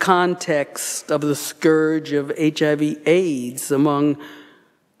in the context of the scourge of HIV/AIDS among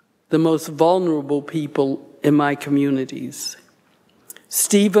the most vulnerable people in my communities?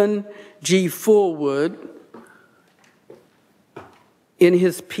 Stephen G. Fullwood, in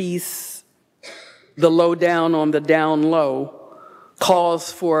his piece, The Lowdown on the Down Low,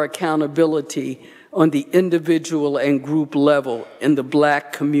 calls for accountability on the individual and group level in the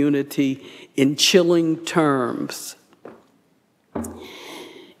Black community in chilling terms.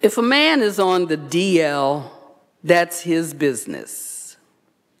 If a man is on the DL, that's his business.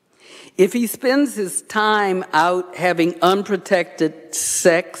 If he spends his time out having unprotected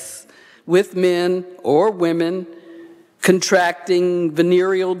sex with men or women, contracting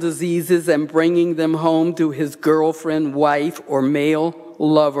venereal diseases and bringing them home to his girlfriend, wife, or male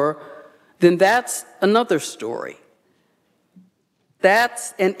lover, then that's another story.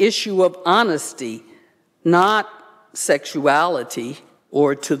 That's an issue of honesty, not sexuality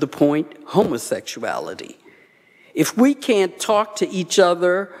or, to the point, homosexuality. If we can't talk to each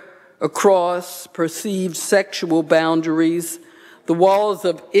other across perceived sexual boundaries, the walls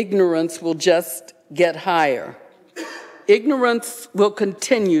of ignorance will just get higher. Ignorance will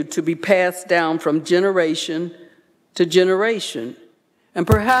continue to be passed down from generation to generation. And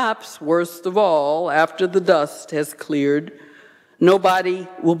perhaps, worst of all, after the dust has cleared, nobody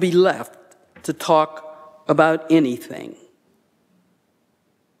will be left to talk about anything.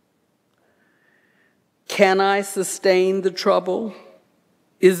 Can I sustain the trouble?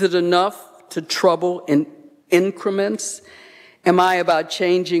 Is it enough to trouble in increments? Am I about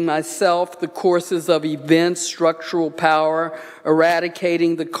changing myself, the courses of events, structural power,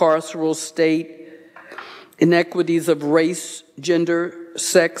 eradicating the carceral state, inequities of race, gender,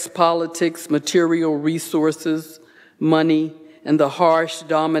 sex, politics, material resources, money, and the harsh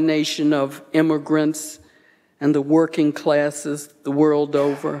domination of immigrants and the working classes the world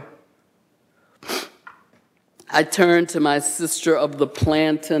over? I turn to my sister of the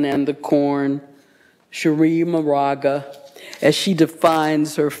plantain and the corn, Cheryl Moraga, as she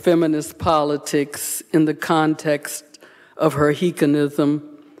defines her feminist politics in the context of her Hicanism,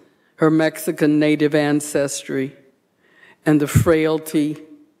 her Mexican native ancestry, and the frailty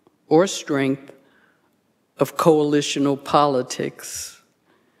or strength of coalitional politics.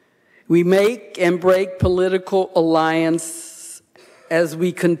 We make and break political alliance as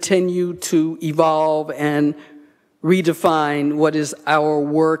we continue to evolve and redefine what is our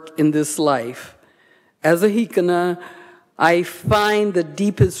work in this life. As a Hikana, I find the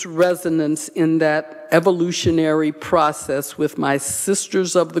deepest resonance in that evolutionary process with my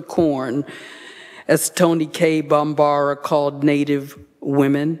sisters of the corn, as Tony K. Bambara called Native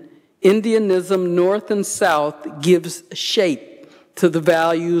women. Indianism, North and South, gives shape to the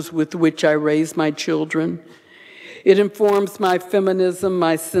values with which I raise my children. It informs my feminism,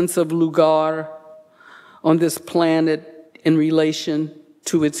 my sense of lugar on this planet in relation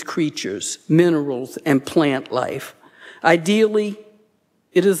to its creatures, minerals, and plant life. Ideally,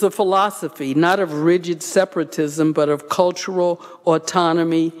 it is a philosophy not of rigid separatism, but of cultural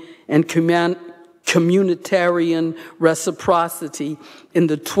autonomy and communitarian reciprocity in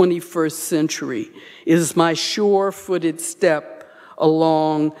the 21st century. It is my sure-footed step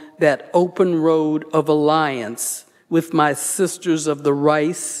along that open road of alliance with my sisters of the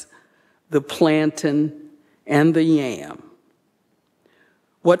rice, the plantain, and the yam.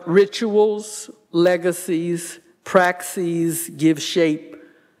 What rituals, legacies, praxes give shape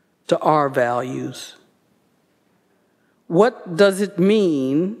to our values? What does it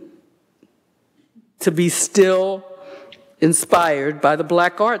mean to be still inspired by the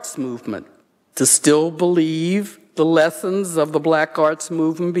Black Arts movement? To still believe the lessons of the Black Arts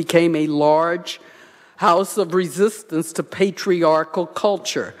movement became a large house of resistance to patriarchal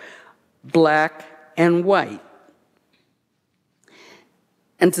culture, Black and white.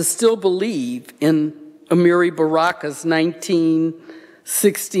 And to still believe in Amiri Baraka's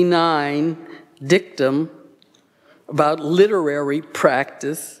 1969 dictum about literary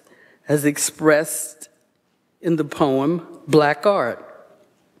practice as expressed in the poem Black Art.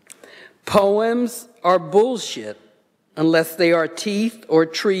 Poems are bullshit unless they are teeth or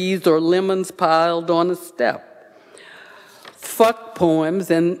trees or lemons piled on a step. Fuck poems,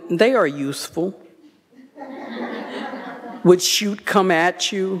 and they are useful. Would shoot, come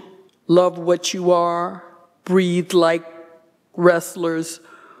at you, love what you are, breathe like wrestlers,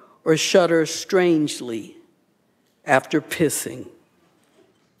 or shudder strangely after pissing.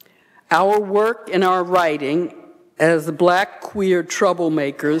 Our work and our writing as Black queer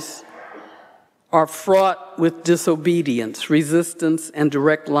troublemakers are fraught with disobedience, resistance, and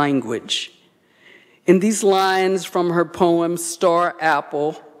direct language. In these lines from her poem, Star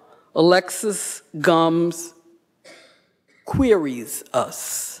Apple, Alexis Gumbs queries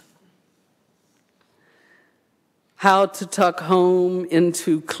us. How to tuck home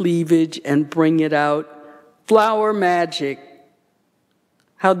into cleavage and bring it out. Flower magic.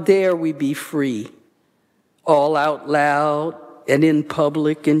 How dare we be free? All out loud and in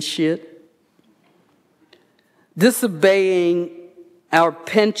public and shit. Disobeying our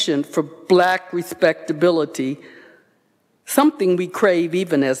penchant for Black respectability, something we crave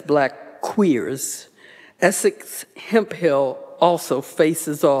even as Black queers. Essex Hemphill also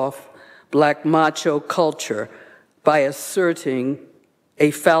faces off Black macho culture by asserting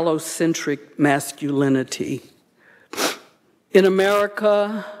a phallocentric masculinity. In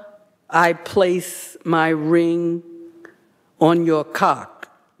America, I place my ring on your cock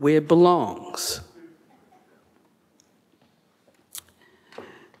where it belongs.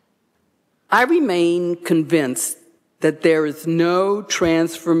 I remain convinced that there is no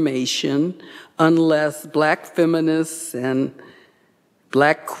transformation unless Black feminists and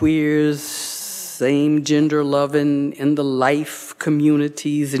Black queers, same gender loving in the life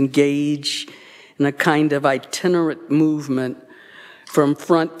communities engage in a kind of itinerant movement from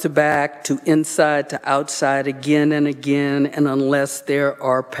front to back to inside to outside again and again, and unless there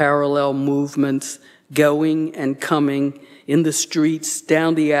are parallel movements going and coming in the streets,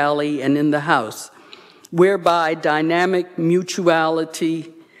 down the alley, and in the house, whereby dynamic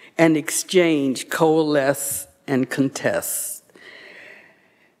mutuality and exchange coalesce and contest.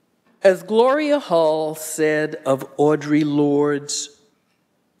 As Gloria Hall said of Audre Lorde's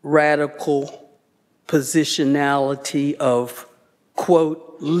radical positionality of,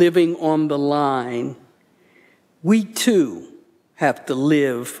 quote, living on the line, we too have to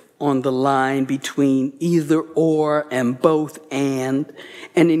live on the line between either or and both and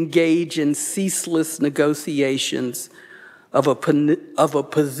engage in ceaseless negotiations of a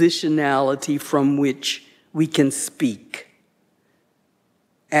positionality from which we can speak,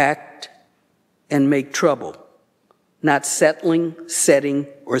 act, and make trouble, not settling, setting,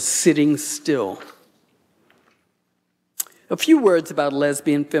 or sitting still. A few words about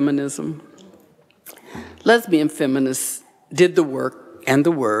lesbian feminism. Lesbian feminists did the work and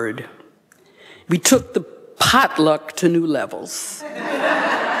the word. We took the potluck to new levels.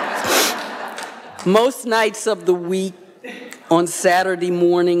 Most nights of the week, on Saturday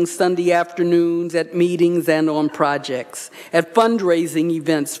mornings, Sunday afternoons, at meetings and on projects, at fundraising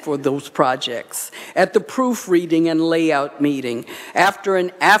events for those projects, at the proofreading and layout meeting, after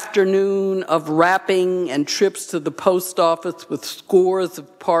an afternoon of wrapping and trips to the post office with scores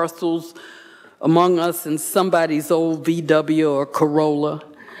of parcels among us in somebody's old VW or Corolla,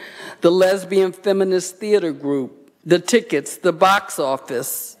 the lesbian feminist theater group, the tickets, the box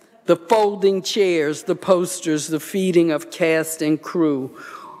office, the folding chairs, the posters, the feeding of cast and crew,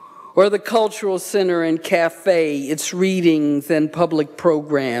 or the cultural center and cafe, its readings and public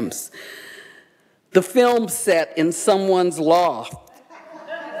programs, the film set in someone's loft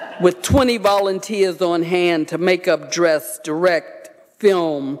with 20 volunteers on hand to make up, dress, direct,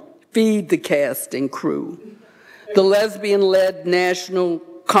 film, feed the cast and crew, the lesbian-led national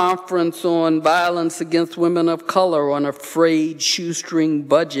conference on violence against women of color on a frayed shoestring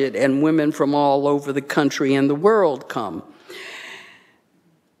budget, and women from all over the country and the world come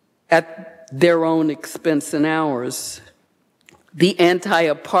at their own expense and ours. The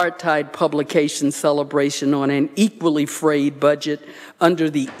anti-apartheid publication celebration on an equally frayed budget under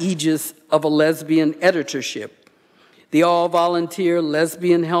the aegis of a lesbian editorship, the all-volunteer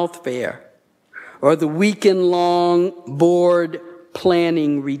lesbian health fair, or the weekend-long board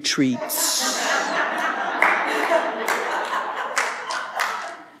planning retreats.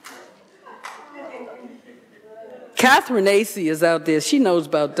 Catherine Acey is out there, she knows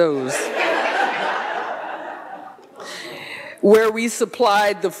about those. Where we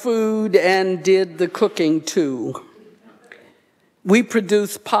supplied the food and did the cooking too. We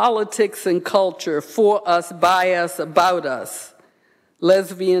produced politics and culture for us, by us, about us.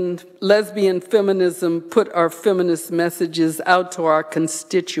 Lesbian feminism put our feminist messages out to our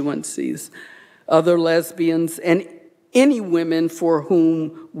constituencies, other lesbians, and any women for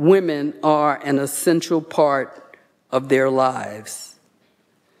whom women are an essential part of their lives,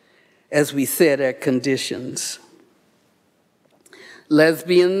 as we said at Conditions.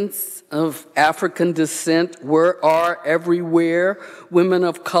 Lesbians of African descent are everywhere. Women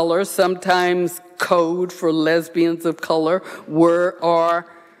of color, sometimes code for lesbians of color,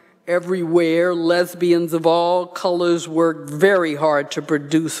 are everywhere. Lesbians of all colors work very hard to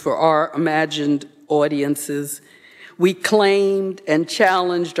produce for our imagined audiences. We claimed and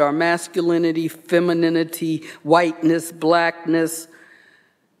challenged our masculinity, femininity, whiteness, blackness,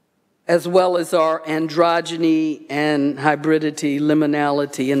 as well as our androgyny and hybridity,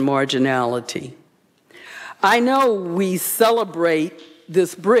 liminality, and marginality. I know we celebrate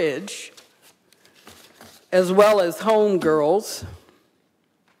this bridge, as well as homegirls,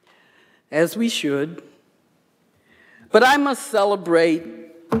 as we should, but I must celebrate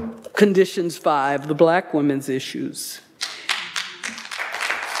Conditions 5, the Black women's issues.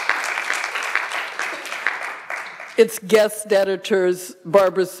 Its guest editors,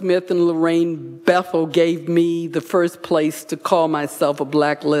 Barbara Smith and Lorraine Bethel, gave me the first place to call myself a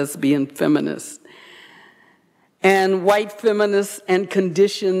Black lesbian feminist. And White Feminists and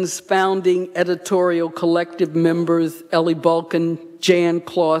Conditions founding editorial collective members, Ellie Balkin, Jan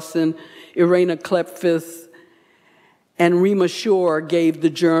Clausen, Irena Klepfis, and Rima Shore gave the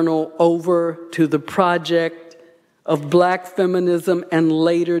journal over to the project of Black feminism and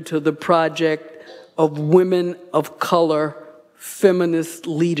later to the project of women of color feminist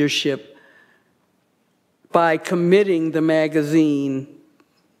leadership by committing the magazine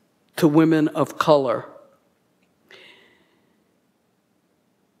to women of color.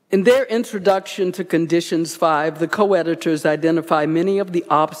 In their introduction to Conditions 5, the co-editors identify many of the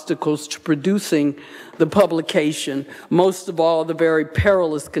obstacles to producing the publication, most of all the very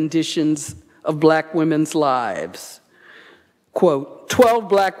perilous conditions of Black women's lives. Quote, 12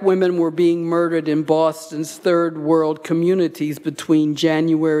 Black women were being murdered in Boston's third world communities between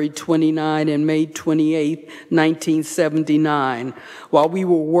January 29 and May 28, 1979, while we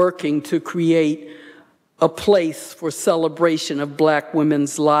were working to create a place for celebration of Black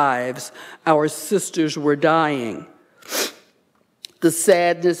women's lives. Our sisters were dying. The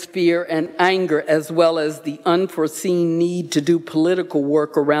sadness, fear, and anger, as well as the unforeseen need to do political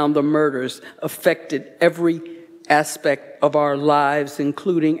work around the murders, affected every aspect of our lives,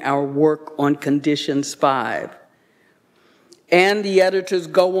 including our work on Conditions 5. And the editors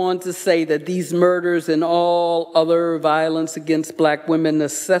go on to say that these murders and all other violence against Black women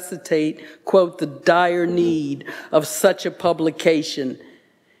necessitate, quote, the dire need of such a publication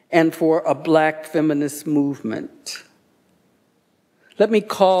and for a Black feminist movement. Let me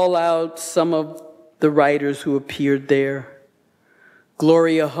call out some of the writers who appeared there.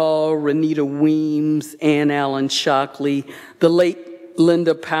 Gloria Hull, Renita Weems, Ann Allen Shockley, the late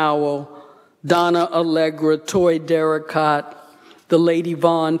Linda Powell, Donna Allegra, Toy Derricott, the late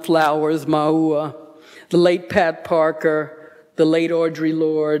Yvonne Flowers Maua, the late Pat Parker, the late Audre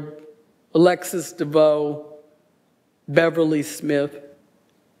Lorde, Alexis DeVoe, Beverly Smith.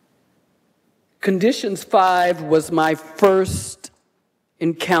 Conditions 5 was my first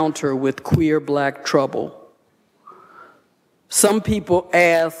encounter with queer Black trouble. Some people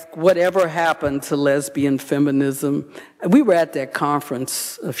ask, whatever happened to lesbian feminism? We were at that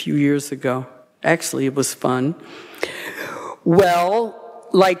conference a few years ago. Actually, it was fun. Well,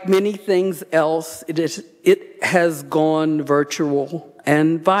 like many things else, it has gone virtual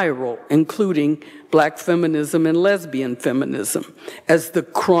and viral, including Black feminism and lesbian feminism, as the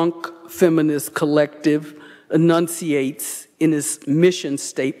Crunk Feminist Collective enunciates in its mission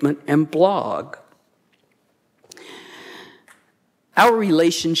statement and blog. Our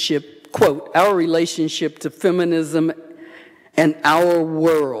relationship, quote, our relationship to feminism and our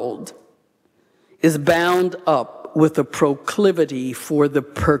world is bound up with a proclivity for the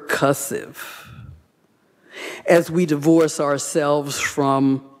percussive as we divorce ourselves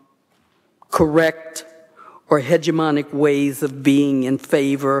from correct or hegemonic ways of being in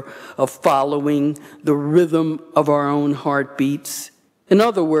favor of following the rhythm of our own heartbeats. In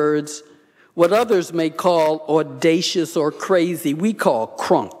other words, what others may call audacious or crazy, we call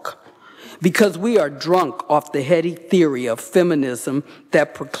crunk, because we are drunk off the heady theory of feminism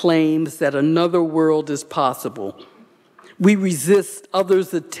that proclaims that another world is possible. We resist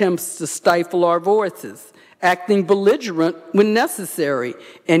others' attempts to stifle our voices, acting belligerent when necessary,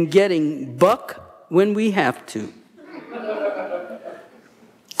 and getting buck when we have to.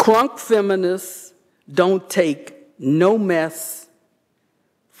 Crunk feminists don't take no mess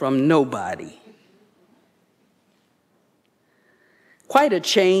from nobody. quite a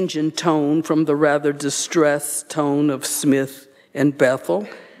change in tone from the rather distressed tone of Smith and Bethel,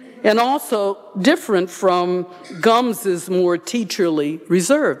 and also different from Gumbs's more teacherly,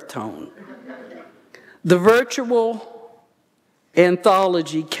 reserved tone. The virtual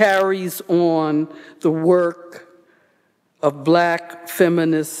anthology carries on the work of Black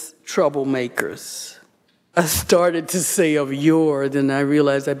feminist troublemakers. I started to say of yore, then I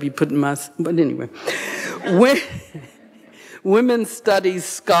realized I'd be putting but anyway. Women's studies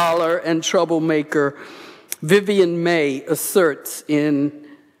scholar and troublemaker Vivian May asserts in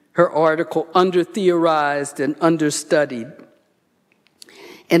her article, Under-Theorized and Understudied,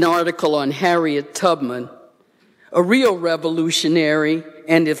 an article on Harriet Tubman, a real revolutionary,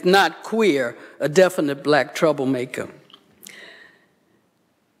 and if not queer, a definite Black troublemaker.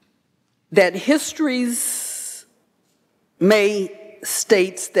 That May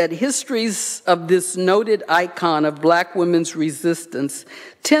states that histories of this noted icon of Black women's resistance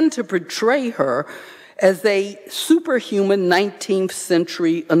tend to portray her as a superhuman 19th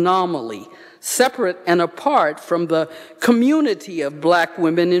century anomaly, separate and apart from the community of Black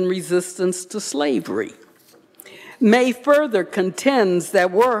women in resistance to slavery. May further contends that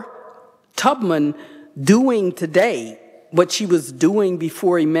were Tubman doing today what she was doing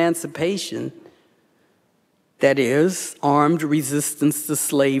before emancipation, that is, armed resistance to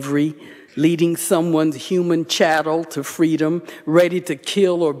slavery, leading someone's human chattel to freedom, ready to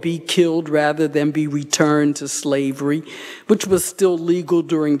kill or be killed rather than be returned to slavery, which was still legal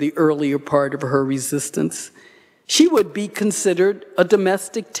during the earlier part of her resistance, she would be considered a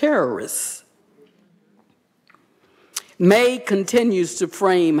domestic terrorist. May continues to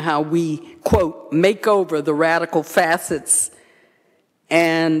frame how we, quote, make over the radical facets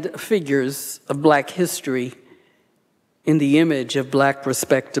and figures of Black history in the image of Black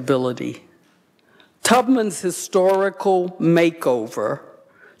respectability. Tubman's historical makeover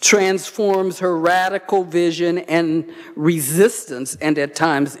transforms her radical vision and resistance, and at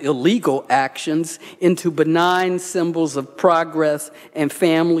times illegal actions, into benign symbols of progress and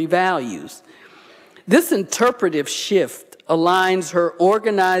family values. This interpretive shift aligns her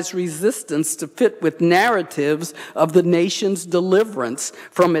organized resistance to fit with narratives of the nation's deliverance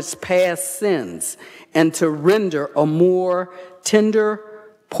from its past sins and to render a more tender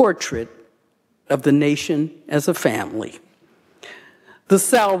portrait of the nation as a family. The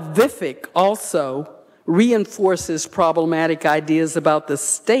salvific also reinforces problematic ideas about the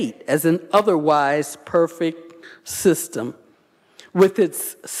state as an otherwise perfect system, with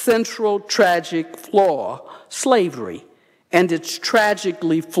its central tragic flaw, slavery, and its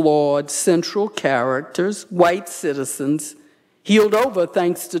tragically flawed central characters, white citizens, healed over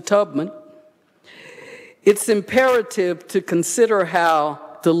thanks to Tubman. It is imperative to consider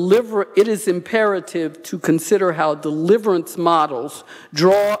how deliverance models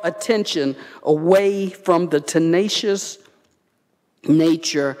draw attention away from the tenacious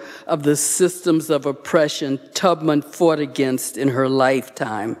nature of the systems of oppression Tubman fought against in her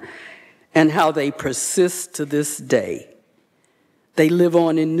lifetime and how they persist to this day. They live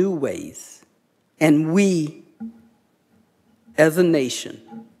on in new ways, and we, as a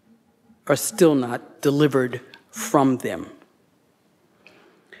nation, are still not delivered from them.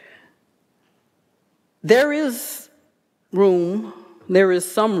 There is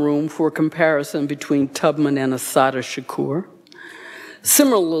some room for comparison between Tubman and Assata Shakur.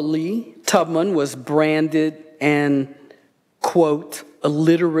 Similarly, Tubman was branded an, quote,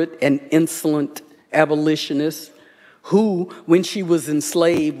 illiterate and insolent abolitionist who, when she was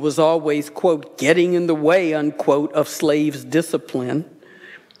enslaved, was always, quote, getting in the way, unquote, of slaves' discipline.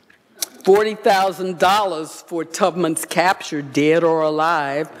 $40,000 for Tubman's capture, dead or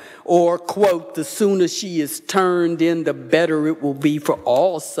alive, or, quote, the sooner she is turned in, the better it will be for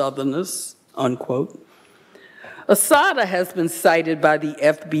all Southerners, unquote. Assata has been cited by the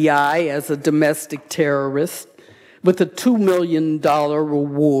FBI as a domestic terrorist with a $2 million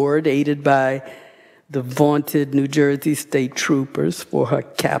reward aided by the vaunted New Jersey state troopers for her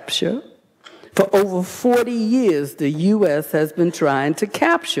capture. For over 40 years, the U.S. has been trying to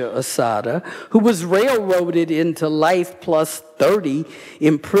capture Assata, who was railroaded into life plus 30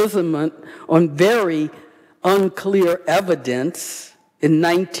 imprisonment on very unclear evidence in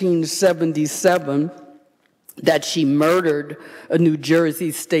 1977 that she murdered a New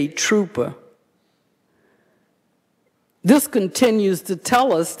Jersey state trooper. This continues to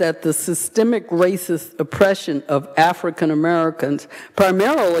tell us that the systemic racist oppression of African Americans,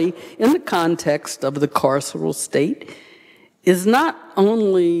 primarily in the context of the carceral state, is not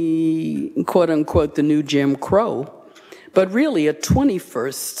only, quote unquote, the new Jim Crow, but really a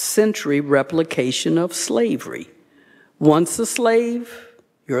 21st century replication of slavery, Once a slave,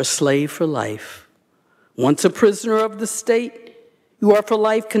 you're a slave for life. Once a prisoner of the state, you are for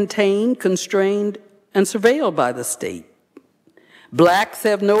life contained, constrained, and surveilled by the state. Blacks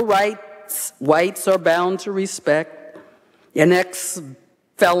have no rights, whites are bound to respect. An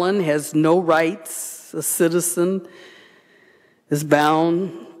ex-felon has no rights, a citizen is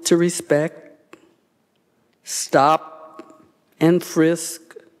bound to respect. Stop and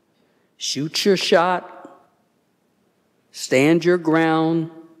frisk, shoot your shot, stand your ground,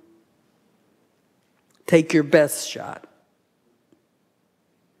 take your best shot.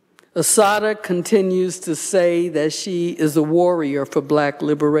 Assata continues to say that she is a warrior for Black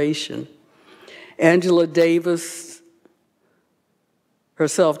liberation. Angela Davis,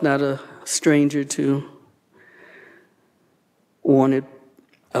 herself not a stranger to wanted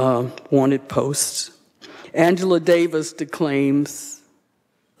posts. Angela Davis declaims,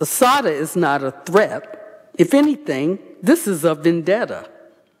 Assata is not a threat. If anything, this is a vendetta.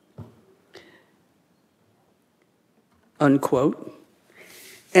 Unquote.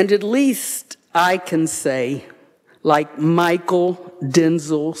 And at least I can say, like Michael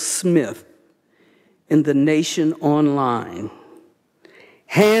Denzel Smith in The Nation Online,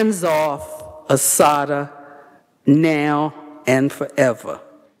 hands off Assata now and forever.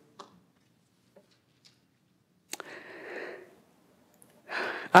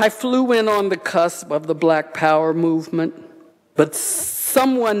 I flew in on the cusp of the Black Power movement, but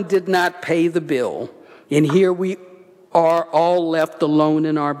someone did not pay the bill, and here we are all left alone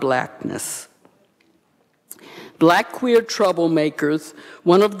in our blackness. Black queer troublemakers,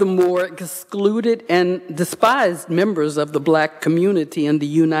 one of the more excluded and despised members of the Black community in the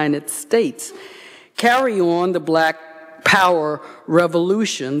United States, carry on the Black Power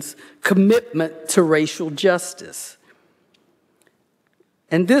Revolution's commitment to racial justice.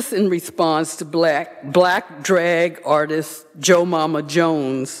 And this in response to black drag artist Joe Mama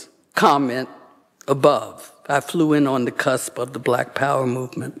Jones' comment above. I flew in on the cusp of the Black Power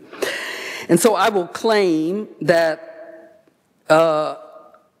movement. And so I will claim that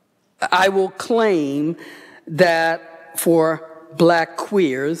for Black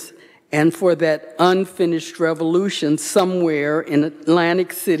queers and for that unfinished revolution somewhere in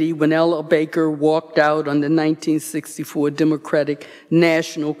Atlantic City when Ella Baker walked out on the 1964 Democratic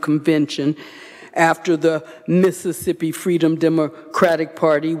National Convention after the Mississippi Freedom Democratic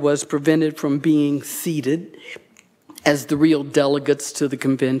Party was prevented from being seated as the real delegates to the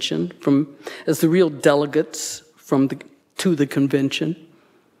convention, to the convention.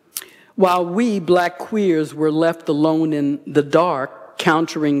 While we, Black queers, were left alone in the dark,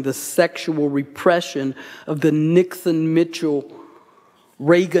 countering the sexual repression of the Nixon-Mitchell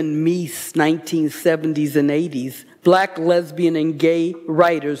Reagan-Meese 1970s and 80s, Black, lesbian, and gay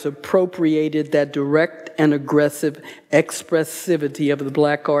writers appropriated that direct and aggressive expressivity of the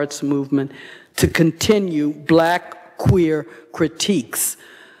Black arts movement to continue Black queer critiques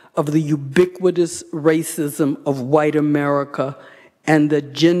of the ubiquitous racism of white America and the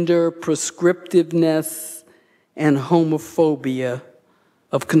gender prescriptiveness and homophobia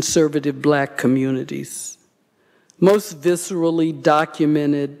of conservative Black communities. Most viscerally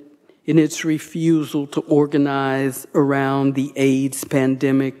documented in its refusal to organize around the AIDS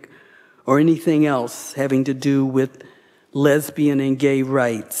pandemic or anything else having to do with lesbian and gay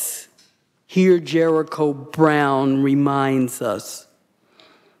rights. Here Jericho Brown reminds us,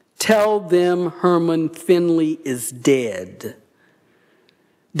 tell them Herman Finley is dead.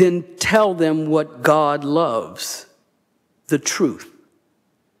 Then tell them what God loves, the truth,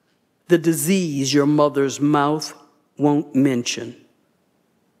 the disease your mother's mouth won't mention.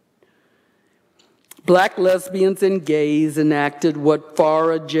 Black lesbians and gays enacted what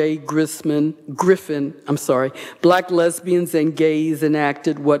Black lesbians and gays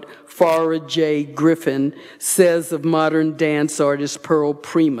enacted what Farrah J. Griffin says of modern dance artist Pearl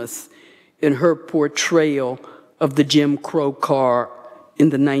Primus in her portrayal of the Jim Crow car in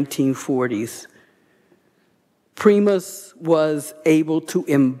the 1940s. Primus was able to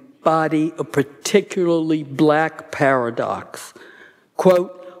embody a particularly Black paradox,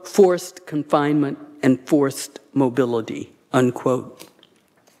 quote, forced confinement and forced mobility, unquote.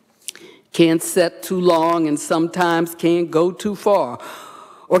 Can't set too long and sometimes can't go too far,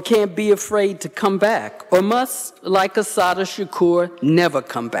 or can't be afraid to come back, or must, like Assata Shakur, never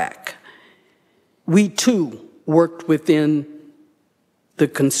come back. We too worked within the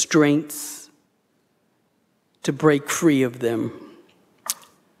constraints to break free of them.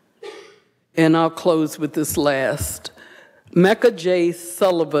 And I'll close with this last. Mecca J.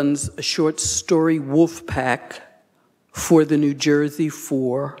 Sullivan's short story Wolf Pack for the New Jersey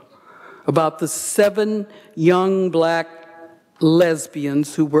Four about the 7 young Black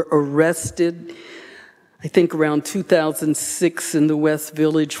lesbians who were arrested, I think around 2006 in the West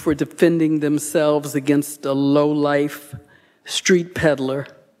Village, for defending themselves against a low-life street peddler,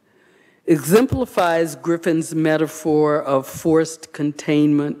 exemplifies Griffin's metaphor of forced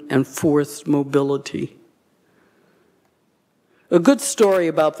containment and forced mobility. A good story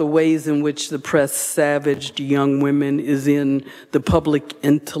about the ways in which the press savaged young women is in The Public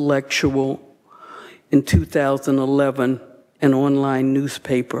Intellectual in 2011, an online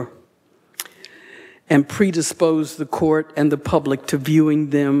newspaper, and predisposed the court and the public to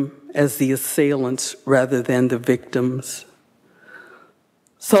viewing them as the assailants rather than the victims.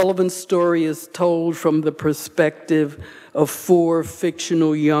 Sullivan's story is told from the perspective of 4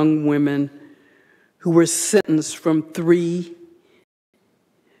 fictional young women who were sentenced from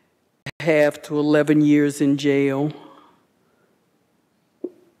 3.5 to 11 years in jail.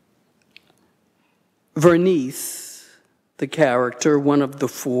 Vernice, the character, one of the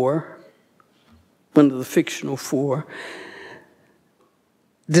fictional 4,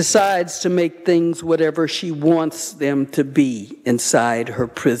 decides to make things whatever she wants them to be inside her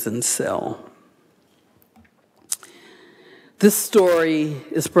prison cell. This story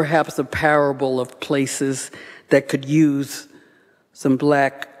is perhaps a parable of places that could use some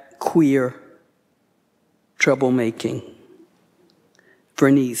Black queer troublemaking.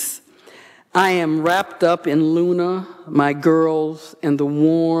 Vernice: I am wrapped up in Luna, my girls, and the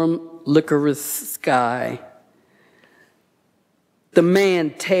warm licorice sky. The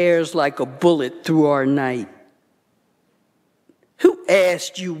man tears like a bullet through our night. Who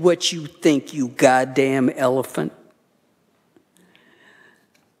asked you what you think, you goddamn elephant?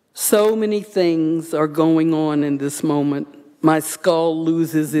 So many things are going on in this moment. My skull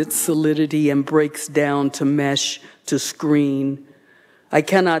loses its solidity and breaks down to mesh, to screen. I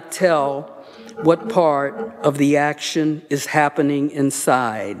cannot tell what part of the action is happening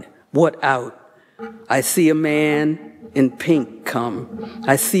inside, what out. I see a man in pink come.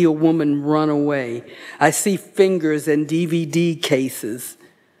 I see a woman run away. I see fingers and DVD cases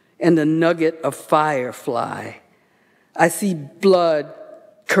and a nugget of firefly. I see blood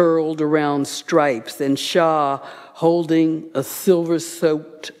curled around stripes and Shah holding a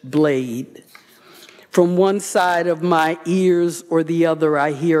silver-soaked blade. From one side of my ears or the other,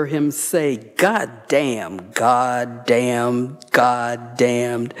 I hear him say, God damn, God damn, God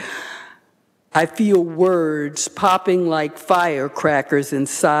damned. I feel words popping like firecrackers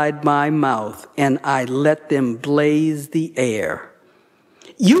inside my mouth, and I let them blaze the air.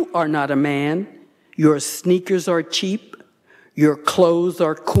 You are not a man. Your sneakers are cheap. Your clothes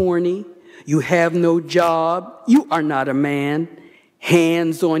are corny. You have no job. You are not a man.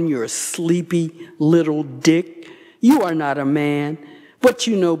 Hands on your sleepy little dick. You are not a man. What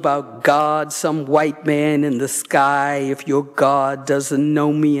you know about God, some white man in the sky, if your God doesn't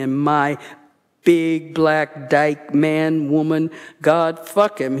know me and my big black dyke man, woman, God,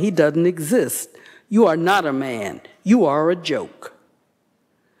 fuck him, he doesn't exist. You are not a man. You are a joke.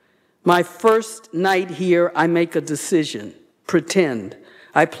 My first night here, I make a decision, pretend.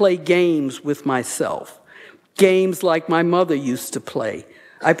 I play games with myself. Games like my mother used to play.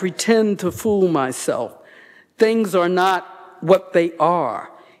 I pretend to fool myself. Things are not what they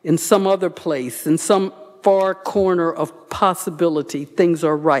are. In some other place, in some far corner of possibility, things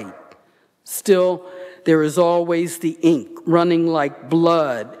are right. Still, there is always the ink running like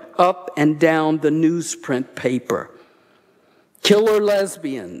blood up and down the newsprint paper. Killer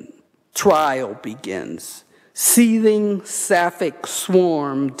lesbian, trial begins. Seething sapphic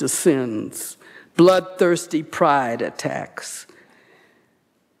swarm descends. Bloodthirsty pride attacks.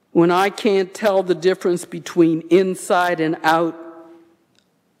 When I can't tell the difference between inside and out,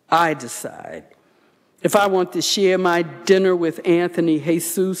 I decide. If I want to share my dinner with Anthony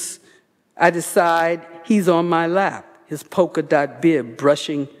Jesus, I decide he's on my lap, his polka dot bib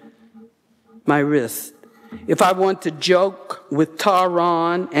brushing my wrist. If I want to joke with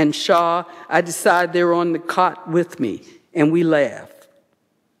Taran and Shah, I decide they're on the cot with me, and we laugh.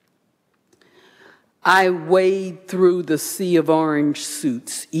 I wade through the sea of orange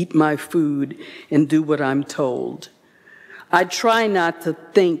suits, eat my food, and do what I'm told. I try not to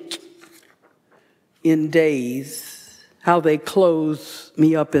think in days how they close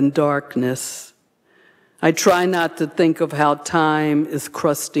me up in darkness. I try not to think of how time is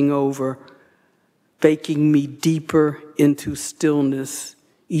crusting over, baking me deeper into stillness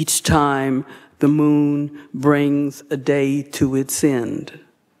each time the moon brings a day to its end.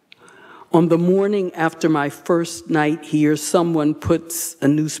 On the morning after my first night here, someone puts a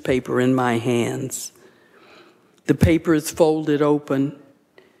newspaper in my hands. The paper is folded open,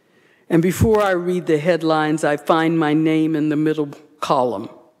 And before I read the headlines, I find my name in the middle column.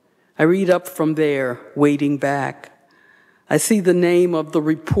 I read up from there, waiting back. I see the name of the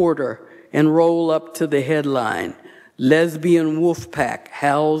reporter and roll up to the headline, Lesbian Wolfpack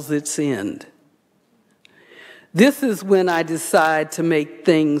Howls Its End. This is when I decide to make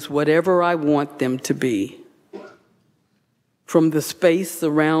things whatever I want them to be. From the space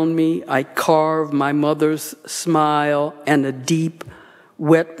around me, I carve my mother's smile and a deep,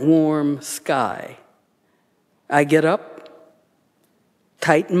 wet, warm sky. I get up,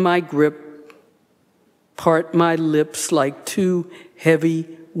 tighten my grip, part my lips like two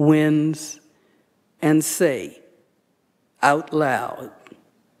heavy winds, and say out loud,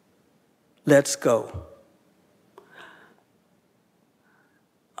 let's go.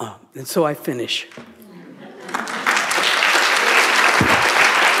 And so I finish.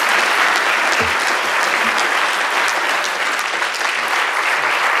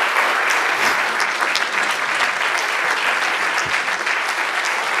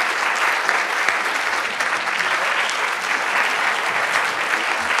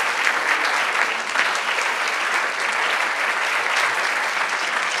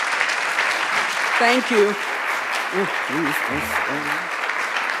 Thank you.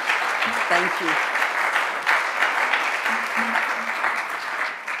 Thank you.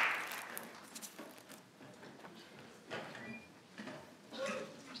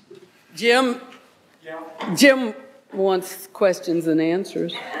 Jim wants questions and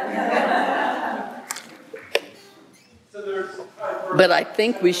answers. But I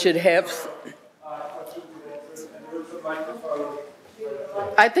think we should have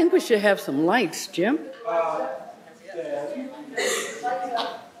some lights, Jim.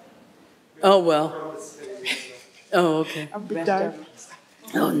 Oh, well. Oh, okay.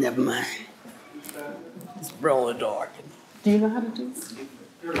 Oh, never mind. It's really dark. Do you know how to do this?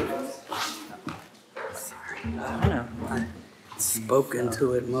 Sorry. I know. I spoke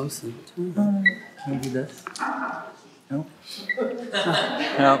into it most of the time. Can you do this? No.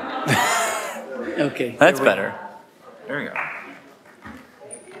 No. Okay. That's better. There we go.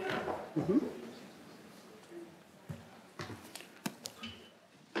 Mm-hmm.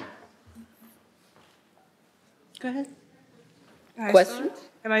 Go ahead. Questions?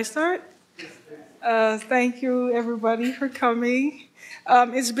 Can I start? Thank you, everybody, for coming.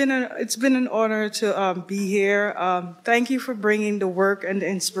 It's been an honor to be here. Thank you for bringing the work and the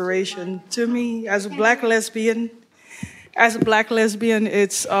inspiration to me as a Black lesbian. As a Black lesbian,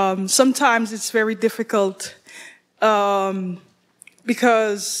 it's sometimes it's very difficult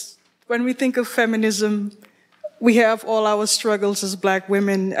because when we think of feminism, we have all our struggles as Black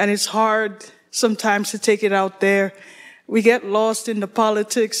women, and it's hard sometimes to take it out there. We get lost in the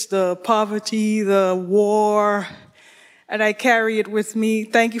politics, the poverty, the war, and I carry it with me.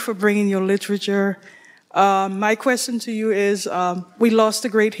 Thank you for bringing your literature. My question to you is, we lost a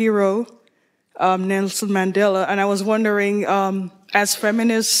great hero, Nelson Mandela, and I was wondering, as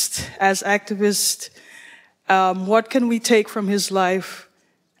feminists, as activists, what can we take from his life?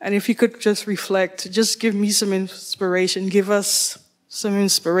 And if you could just reflect, just give me some inspiration, give us some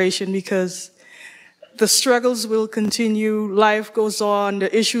inspiration, because the struggles will continue, life goes on, the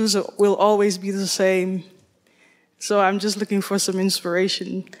issues will always be the same. So I'm just looking for some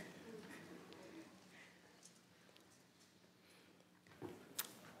inspiration.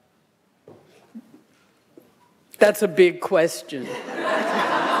 That's a big question.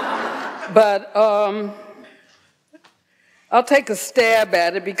 But I'll take a stab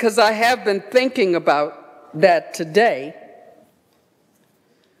at it because I have been thinking about that today.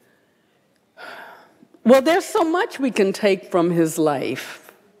 Well, there's so much we can take from his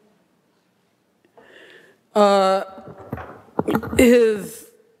life. His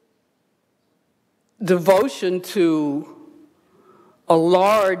devotion to a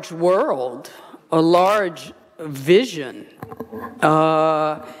large world, a large vision,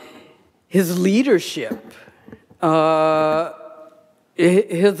 his leadership,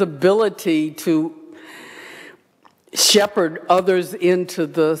 his ability to shepherd others into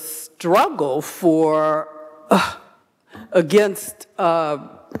the struggle for against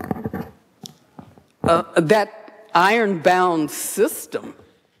that iron-bound system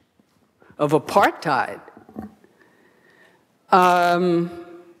of apartheid.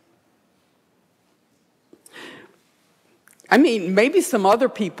 I mean, maybe some other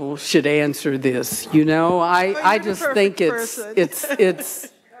people should answer this. You know, I just think it's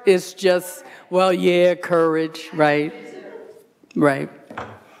just, well, yeah, courage, right? Right.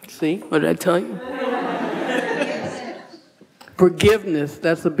 See, what did I tell you? Forgiveness,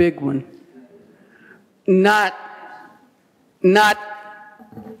 that's a big one. Not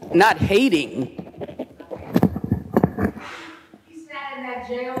not hating. He sat in that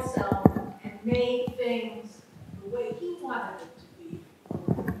jail cell and made things the way he wanted it to be.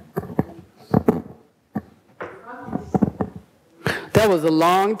 That was a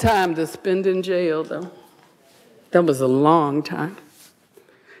long time to spend in jail, though. That was a long time.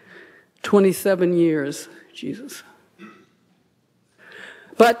 27 years, Jesus.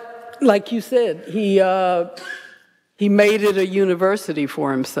 But like you said, he made it a university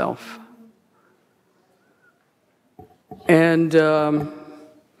for himself. And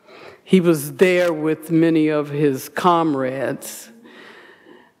he was there with many of his comrades.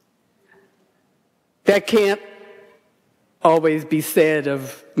 That can't always be said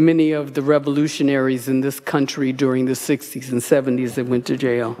of many of the revolutionaries in this country during the 60s and 70s that went to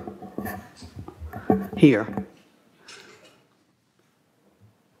jail. Here.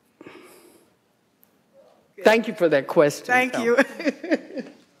 Thank you for that question. Thank you.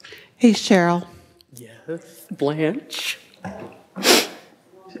 Hey, Cheryl. Yes, Blanche.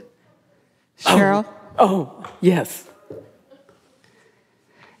 Cheryl? Oh, yes.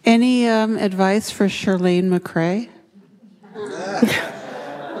 Any advice for Shirlene McCrae?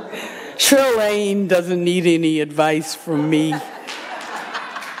 Shirlene doesn't need any advice from me.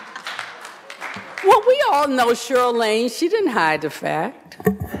 Well, we all know Shirlene. She didn't hide the fact.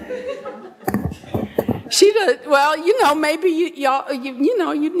 She does. Well, you know, maybe you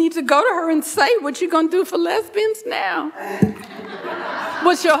need to go to her and say what you're gonna do for lesbians now.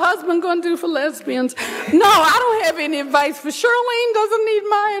 What's your husband gonna do for lesbians? No, I don't have any advice for Shirlene. Doesn't need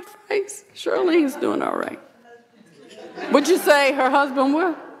my advice. Shirlene's doing all right. What'd you say? Her husband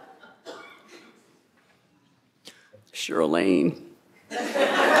what? Shirlene.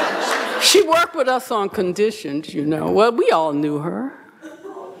 She worked with us on conditions, you know. Well, we all knew her.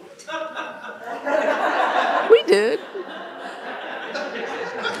 We did.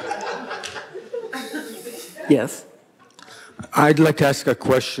 Yes. I'd like to ask a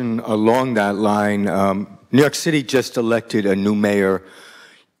question along that line. New York City just elected a new mayor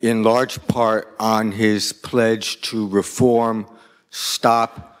in large part on his pledge to reform,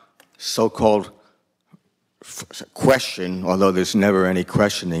 stop so-called question, although there's never any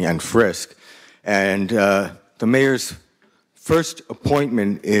questioning, and frisk. And the mayor's first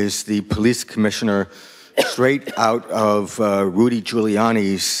appointment is the police commissioner straight out of Rudy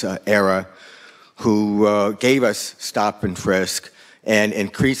Giuliani's era, who gave us stop and frisk and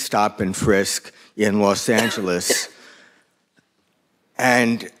increased stop and frisk in Los Angeles.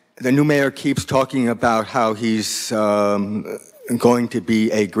 And the new mayor keeps talking about how he's going to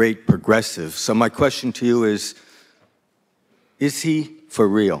be a great progressive. So my question to you is he for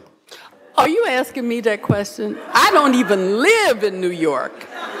real? Are you asking me that question? I don't even live in New York.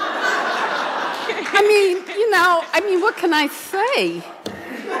 I mean, what can I say?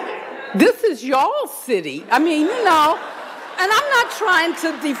 This is y'all's city. I mean, and I'm not trying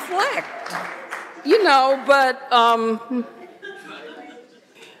to deflect, but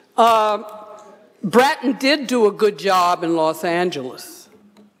Bratton did do a good job in Los Angeles,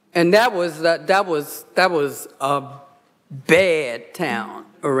 and that was a bad town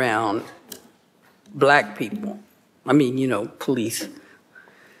around black people. I mean, police,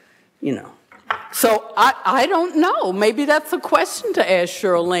 So I don't know. Maybe that's a question to ask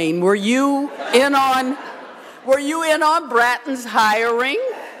Shirlene. Were you in on Bratton's hiring?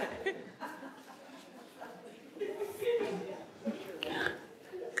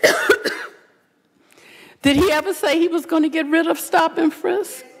 Did he ever say he was going to get rid of stop and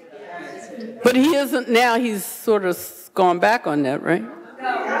frisk? But he isn't now. He's sort of gone back on that, right?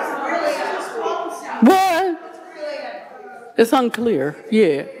 What? It's unclear.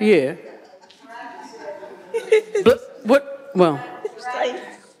 Yeah. But what?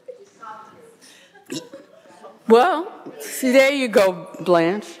 Well, see, there you go,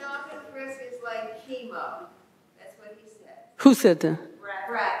 Blanche. Stop and frisk is like chemo. That's what he said. Who said that?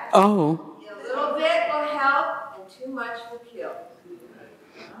 Brat. Oh. A little bit will help, and too much will kill.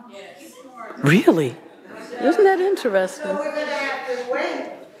 Yes. Really? Isn't that interesting? So we're going to have to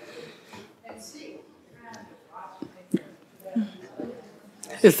wait and see.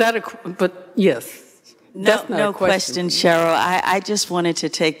 Is that but yes. No question, Cheryl. I just wanted to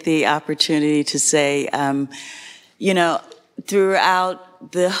take the opportunity to say,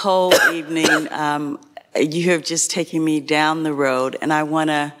 throughout the whole evening, you have just taken me down the road, and I want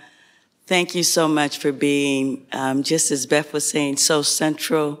to thank you so much for being, just as Beth was saying, so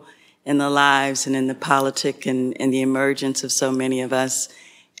central in the lives and in the politic and the emergence of so many of us.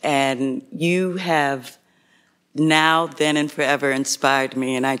 And you have now, then, and forever inspired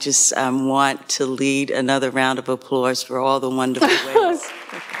me, and I just want to lead another round of applause for all the wonderful ways.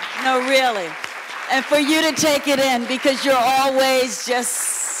 No, really. And for you to take it in, because you're always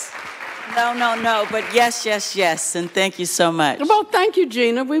just, no, but yes, yes, yes, and thank you so much. Well, thank you,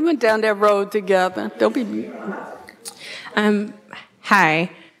 Gina. We went down that road together. Don't be... Hi,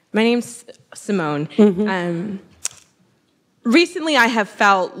 my name's Simone. Recently, I have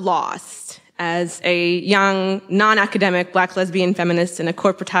felt lost as a young, non-academic Black lesbian feminist in a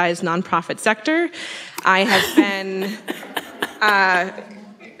corporatized nonprofit sector. I have been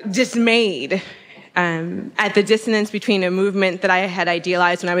dismayed at the dissonance between a movement that I had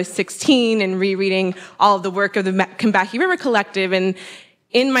idealized when I was 16 and rereading all of the work of the Combahee River Collective. And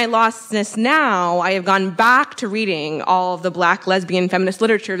in my lostness now, I have gone back to reading all of the Black lesbian feminist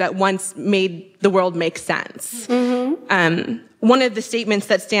literature that once made the world make sense. One of the statements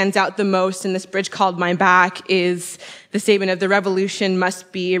that stands out the most in This Bridge Called My Back is the statement of the revolution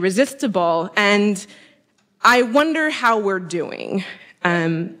must be irresistible. And I wonder how we're doing.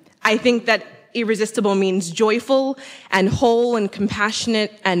 I think that irresistible means joyful and whole and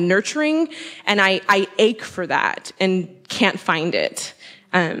compassionate and nurturing. And I ache for that and can't find it.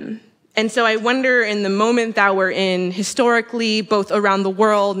 And so I wonder, in the moment that we're in historically, both around the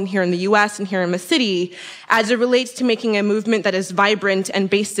world and here in the US and here in the city, as it relates to making a movement that is vibrant and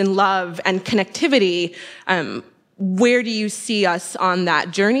based in love and connectivity, where do you see us on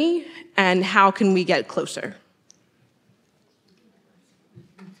that journey, and how can we get closer?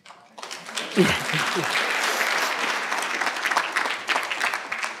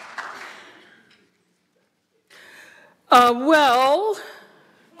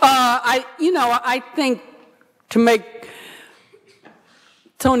 I think to make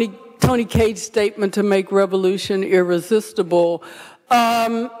Tony Cage's statement to make revolution irresistible,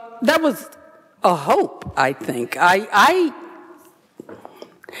 that was a hope, I think. I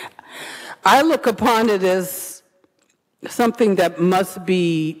look upon it as something that must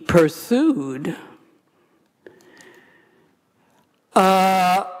be pursued.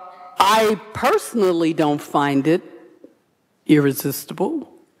 I personally don't find it irresistible.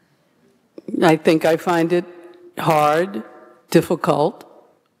 I think I find it hard, difficult,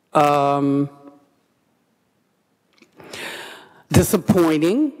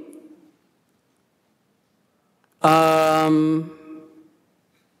 disappointing, and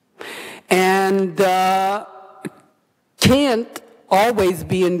can't always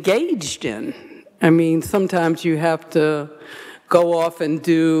be engaged in. I mean, sometimes you have to go off and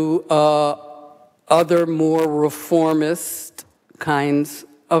do other more reformist kinds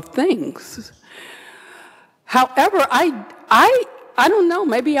of things. However, I don't know,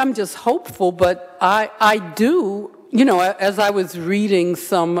 maybe I'm just hopeful, but I do, as I was reading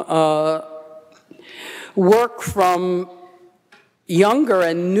some work from younger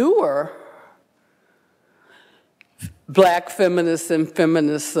and newer Black feminists and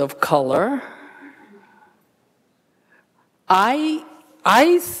feminists of color, I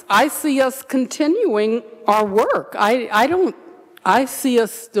see us continuing our work. I see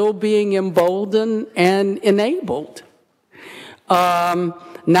us still being emboldened and enabled,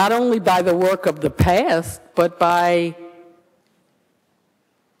 not only by the work of the past, but by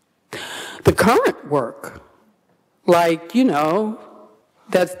the current work. Like,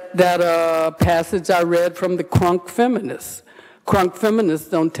 that passage I read from the Crunk feminists. Crunk feminists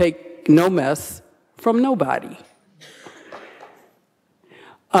don't take no mess from nobody.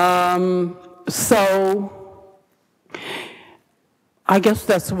 So I guess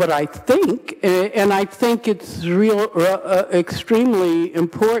that's what I think, and I think it's extremely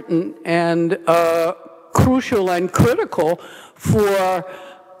important and crucial and critical for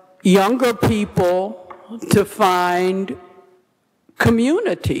younger people to find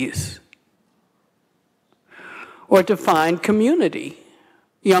communities or to find community.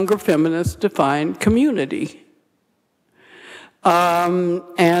 Younger feminists to find community.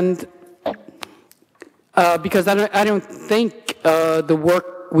 Because I don't think the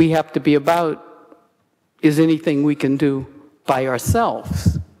work we have to be about is anything we can do by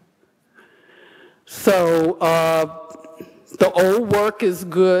ourselves. So the old work is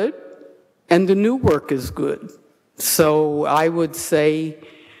good and the new work is good. So I would say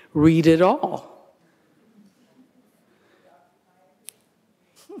read it all.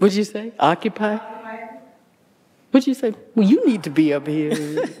 What'd you say? Occupy? What'd you say? Well, you need to be up here.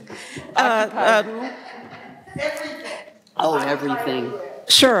 Everything. Oh, everything.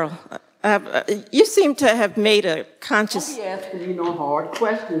 Cheryl, you seem to have made a conscious... Don't be asking me no hard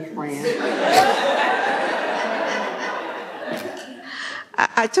questions, friend.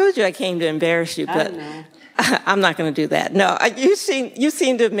 I told you I came to embarrass you, but I'm not going to do that. No, you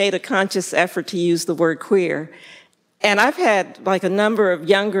seem to have made a conscious effort to use the word queer. And I've had like a number of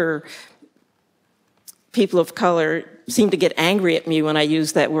younger people of color seem to get angry at me when I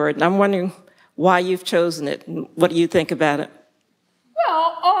use that word. And I'm wondering why you've chosen it. And what do you think about it?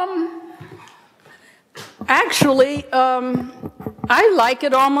 Well, actually, I like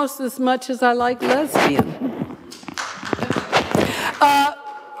it almost as much as I like lesbian.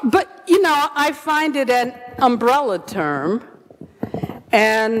 But, you know, I find it an umbrella term,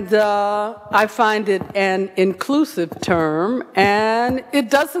 and I find it an inclusive term, and it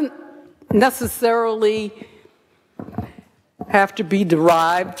doesn't necessarily have to be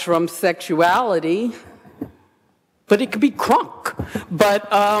derived from sexuality, but it could be crunk. But,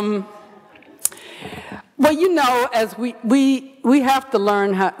 well, you know, as we have to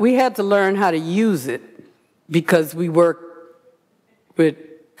learn how, we had to learn how to use it because we work with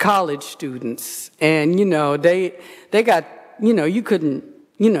college students, and, you know, they got, you know, you couldn't,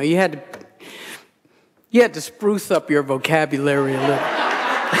 you know, you had to spruce up your vocabulary a little.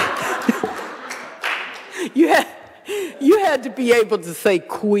 You had to be able to say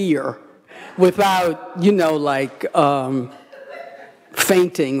queer without, you know, like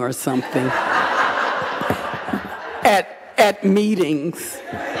fainting or something at meetings.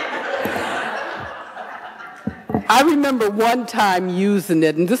 I remember one time using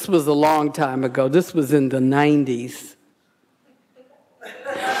it, and this was a long time ago. This was in the 90s.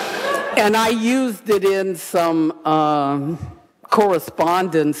 And I used it in some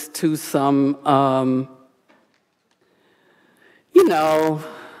correspondence to some, you know,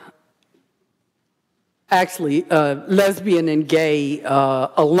 actually lesbian and gay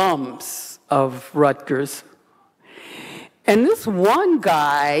alums of Rutgers. And this one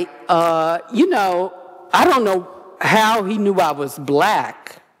guy, you know, I don't know how he knew I was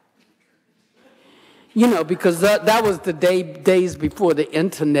black, you know, because that was the days before the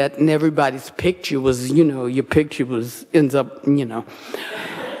internet and everybody's picture was, you know, your picture ends up, you know.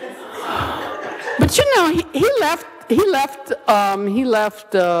 But, you know, he left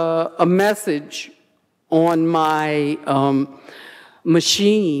a message on my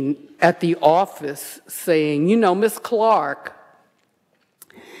machine at the office saying, you know, Miss Clarke,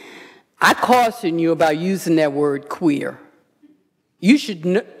 I caution you about using that word queer. You should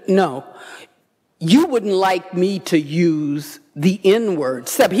know. You wouldn't like me to use the N-word,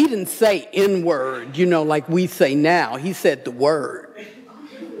 except he didn't say N-word, you know, like we say now. He said the word.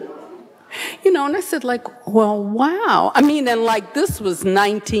 You know, and I said, like, well, wow. I mean, and like this was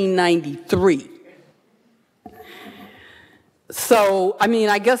 1993. So, I mean,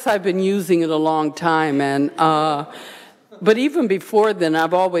 I guess I've been using it a long time, and but even before then,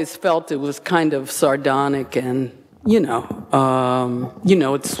 I've always felt it was kind of sardonic, and you know,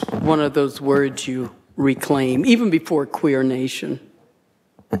 it's one of those words you reclaim, even before Queer Nation.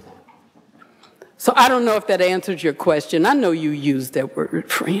 So I don't know if that answers your question. I know you used that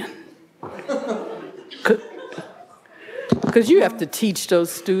word, Fran, because you have to teach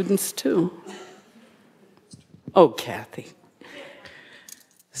those students too. Oh, Kathy.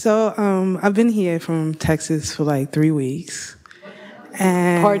 So I've been here from Texas for like 3 weeks.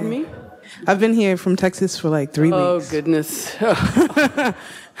 And pardon me? I've been here from Texas for like 3 weeks. Oh, goodness.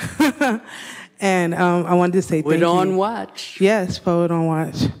 And I wanted to say thank you. Poet on Watch. Yes, Poet on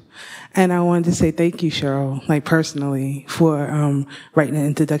Watch. And I wanted to say thank you, Cheryl, like personally, for writing an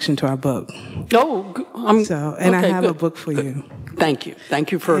introduction to our book. Oh, and I have a book for you. Thank you.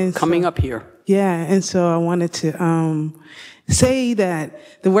 Thank you for coming up here. Yeah, and so I wanted to say that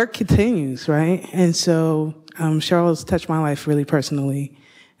the work continues, right? And so Cheryl's touched my life really personally,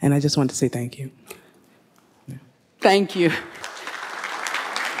 and I just wanted to say thank you. Yeah. Thank you.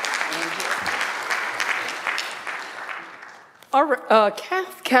 All right,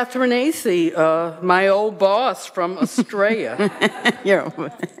 Catherine Acey, my old boss from Australia.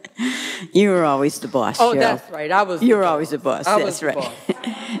 You were always the boss, Oh, Cheryl. that's right. You were always the boss. That's right.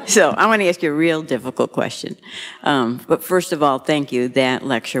 So I want to ask you a real difficult question. But first of all, thank you. That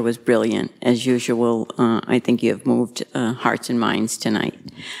lecture was brilliant. As usual, I think you have moved hearts and minds tonight.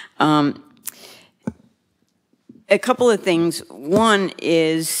 A couple of things. One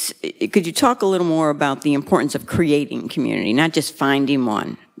is, could you talk a little more about the importance of creating community, not just finding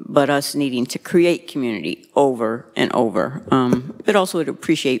one, but us needing to create community over and over, but also to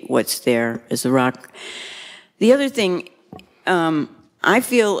appreciate what's there as a rock. The other thing, I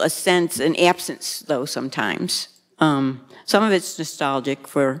feel a sense, an absence, though, sometimes. Some of it's nostalgic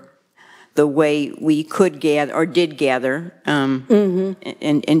for the way we could gather, or did gather,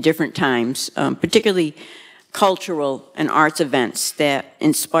 in different times, particularly cultural and arts events that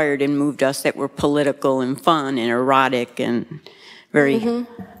inspired and moved us, that were political and fun and erotic and very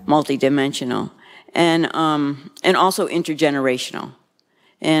multidimensional. and also intergenerational.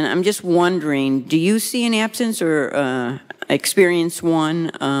 And I'm just wondering, do you see an absence or experience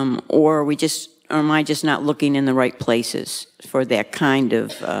one, or am I just not looking in the right places for that kind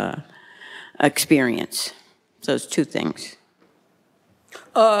of experience? So it's two things.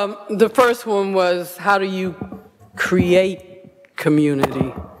 The first one was, how do you create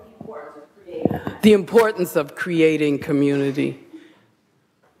community? The importance of creating community.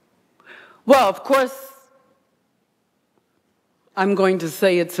 Well, of course, I'm going to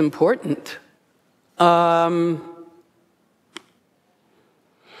say it's important.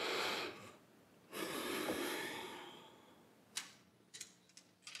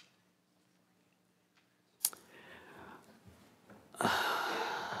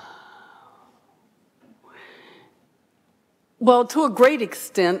 Well, to a great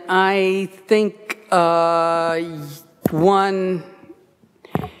extent, I think one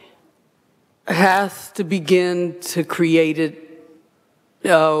has to begin to create it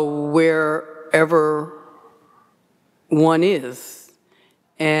wherever one is.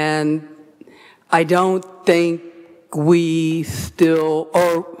 And I don't think we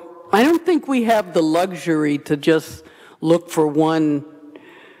I don't think we have the luxury to just look for one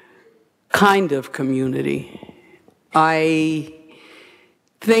kind of community. I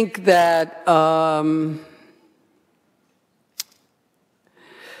think that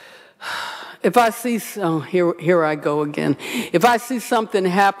if I see, here I go again. If I see something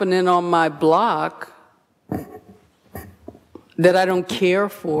happening on my block that I don't care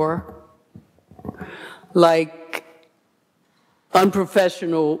for, like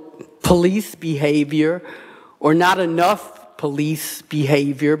unprofessional police behavior or not enough police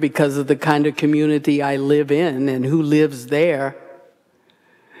behavior because of the kind of community I live in and who lives there,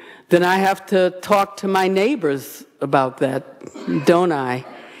 then I have to talk to my neighbors about that, don't I?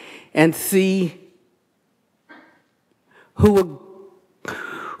 And see who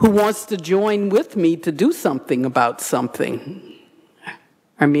wants to join with me to do something about something.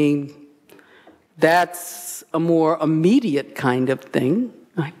 I mean, that's a more immediate kind of thing,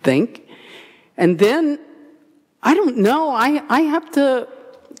 I think. And then, I don't know, I have to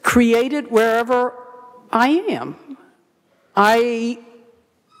create it wherever I am.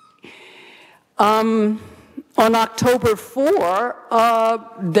 On October 4,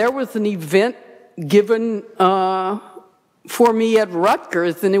 there was an event given for me at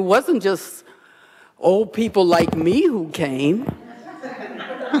Rutgers, and it wasn't just old people like me who came.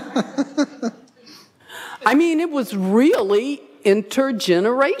 I mean, it was really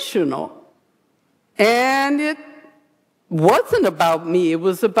intergenerational. And it wasn't about me, it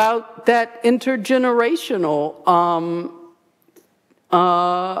was about that intergenerational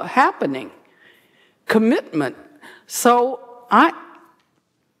happening. Commitment. So well,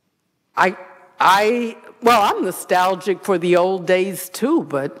 I'm nostalgic for the old days too,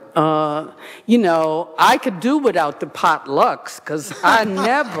 but, you know, I could do without the potlucks because I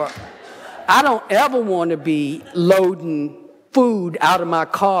don't ever want to be loading food out of my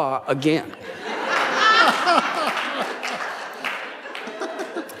car again.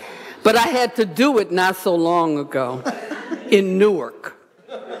 But I had to do it not so long ago in Newark.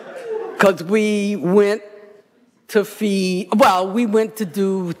 Because we went to we went to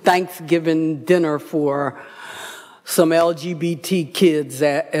do Thanksgiving dinner for some LGBT kids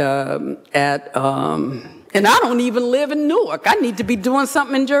and I don't even live in Newark. I need to be doing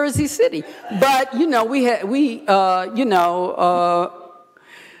something in Jersey City. But, you know,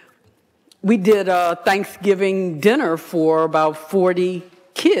 we did a Thanksgiving dinner for about 40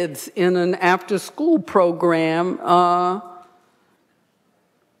 kids in an after-school program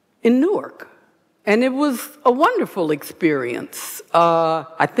in Newark. And it was a wonderful experience.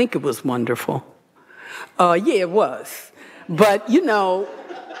 I think it was wonderful. Yeah, it was. But, you know,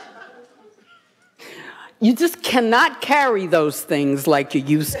 you just cannot carry those things like you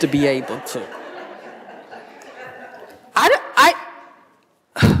used to be able to.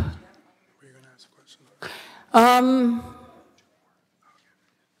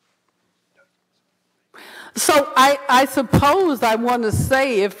 So I suppose I want to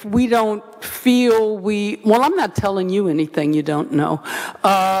say if we don't feel well, I'm not telling you anything you don't know.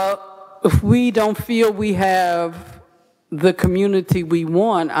 If we don't feel we have the community we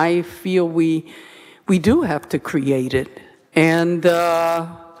want, I feel we do have to create it. And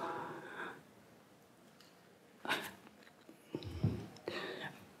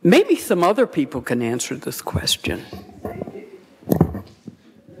maybe some other people can answer this question.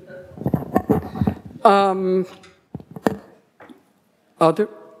 Other?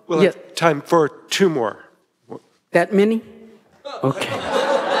 We'll have time for two more. That many? Okay.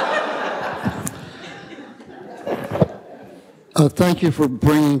 Thank you for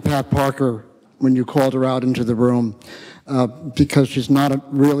bringing Pat Parker when you called her out into the room, because she's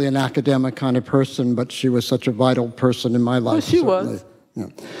not really an academic kind of person, but she was such a vital person in my life. Well, she certainly was. Yeah.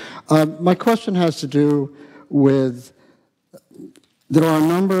 My question has to do with, there are a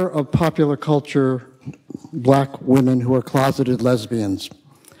number of popular culture black women who are closeted lesbians,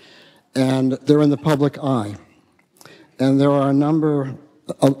 and they're in the public eye. And there are a number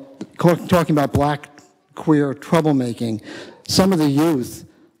of, talking about black queer troublemaking, some of the youth,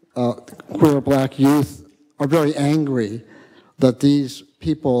 queer black youth, are very angry that these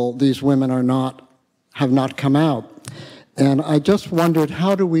people, these women have not come out. And I just wondered,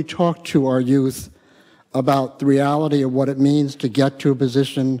 how do we talk to our youth about the reality of what it means to get to a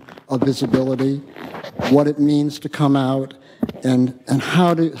position of visibility, what it means to come out, and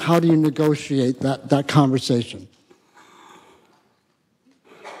how do you negotiate that conversation?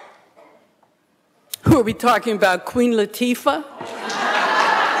 Who are we talking about, Queen Latifah?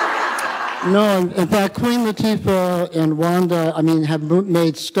 No, in fact, Queen Latifah and Wanda, have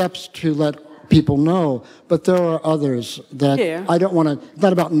made steps to let people know, but there are others that I don't want to,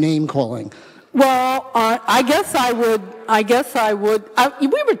 not about name calling. Well, I guess I would.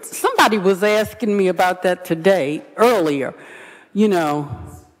 Somebody was asking me about that today, earlier. You know.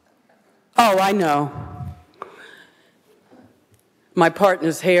 Oh, I know. My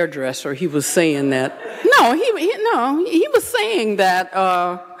partner's hairdresser, he was saying that. No, he was saying that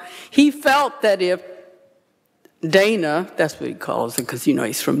he felt that if Dana, that's what he calls it, because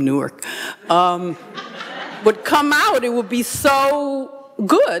he's from Newark, would come out, it would be so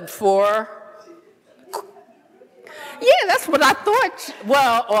good for. Yeah, that's what I thought.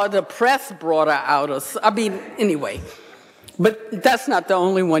 Well, or the press brought her out. Anyway. But that's not the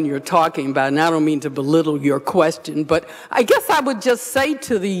only one you're talking about, and I don't mean to belittle your question, but I guess I would just say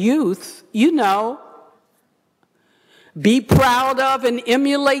to the youth, be proud of and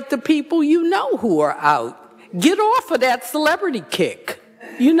emulate the people who are out. Get off of that celebrity kick,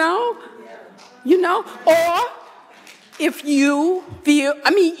 or if you feel,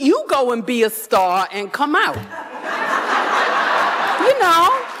 you go and be a star and come out.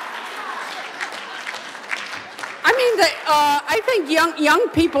 I think young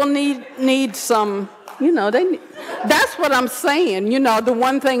people need some, that's what I'm saying. The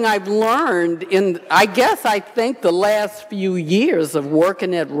one thing I've learned I think the last few years of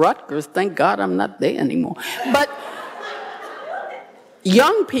working at Rutgers, thank God I'm not there anymore, but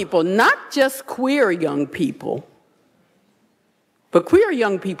young people, not just queer young people, but queer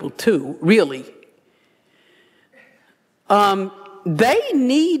young people too, really, they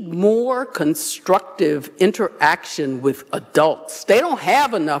need more constructive interaction with adults. They don't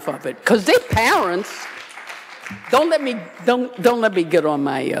have enough of it because their parents. Don't let me get on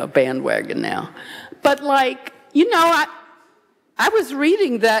my bandwagon now. But I was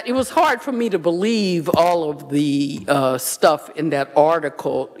reading that. It was hard for me to believe all of the stuff in that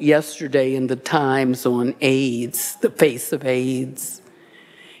article yesterday in the Times on AIDS, the face of AIDS.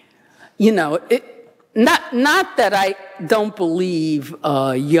 Not that I don't believe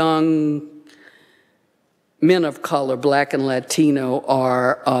young men of color, black and Latino,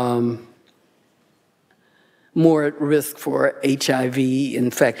 are more at risk for HIV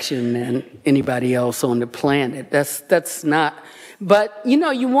infection than anybody else on the planet. That's not. But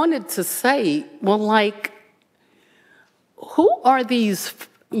you wanted to say, well, who are these,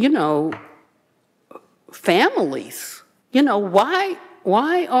 families?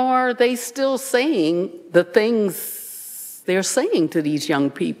 Why are they still saying the things they're saying to these young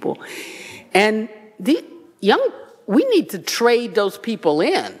people? And we need to trade those people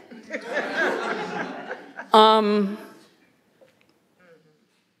in.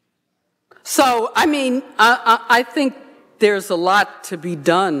 So, I think there's a lot to be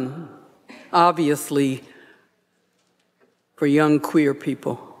done, obviously, for young queer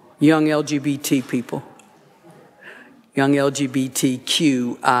people, young LGBT people. Young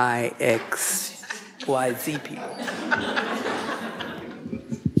LGBTQIXYZ people.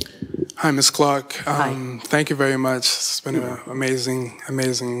 Hi, Ms. Clarke. Thank you very much. It's been an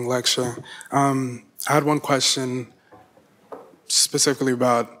amazing lecture. I had one question specifically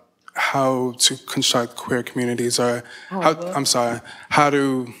about how to construct queer communities, or how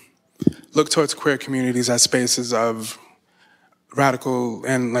to look towards queer communities as spaces of radical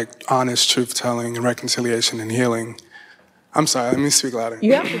and honest truth-telling and reconciliation and healing. I'm sorry, let me speak louder.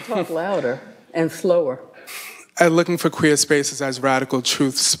 You have to talk louder and slower. Looking for queer spaces as radical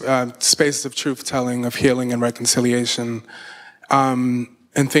spaces of truth-telling, of healing and reconciliation, and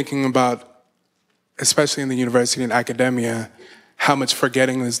thinking about, especially in the university and academia, how much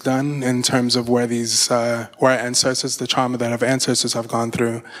forgetting is done in terms of where our ancestors, the trauma that our ancestors have gone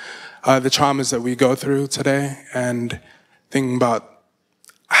through, the traumas that we go through today, and thinking about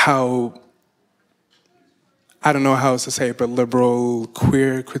how, I don't know how else to say it, but liberal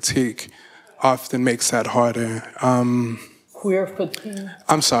queer critique often makes that harder. Queer fatigue.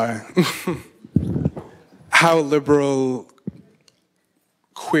 I'm sorry. How liberal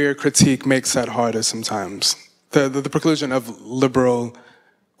queer critique makes that harder sometimes. The preclusion of liberal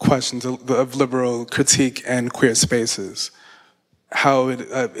questions, of liberal critique and queer spaces. How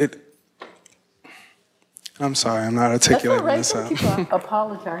it I'm sorry, I'm not articulating this out. That's all right, don't keep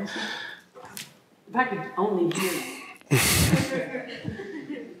apologizing. If I could only hear you.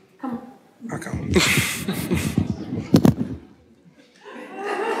 Come on. Okay.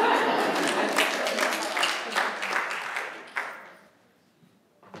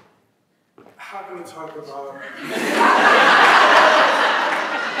 How can we talk about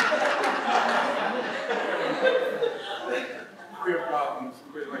queer problems,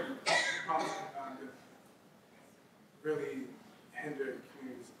 problems that really hinder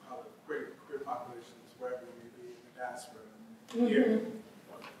communities of color, queer populations, wherever they may be, in the diaspora, here?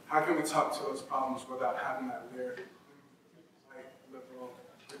 How can we talk to those problems without having that weird, liberal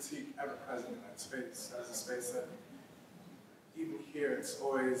critique ever present in that space, as a space that even here, it's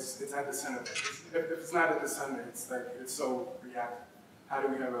at the center. If it's not at the center, it's so reactive. How do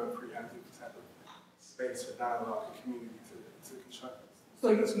we have a preemptive type of space for dialogue and community to construct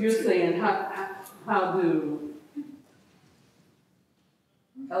this? So you're saying, how do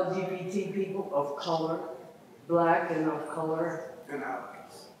LGBT people of color, Black and of color,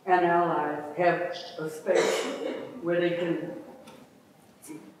 and allies have a space where they can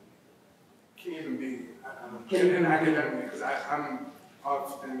even be in academia, because I'm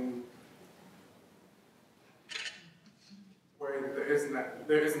often worried that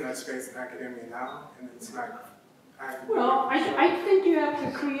there isn't that space in academia now, and it's not academia. Well, I think you have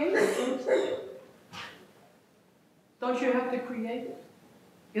to create it. Don't you have to create it?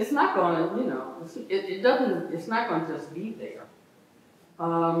 It's not going to, it's not going to just be there.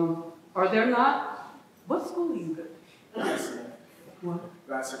 Are there not? What school do you go to? What?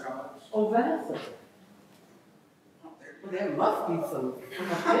 Vassar College. Oh, Vassar. Well, there must be some.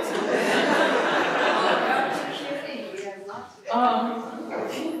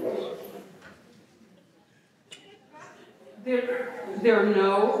 There are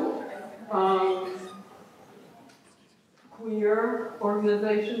no queer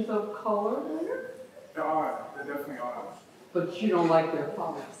organizations of color there? There are. There definitely are. But you don't like their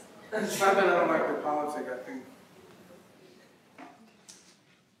politics. It's not that I don't like their politics. I think.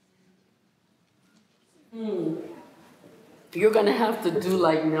 You're going to have to do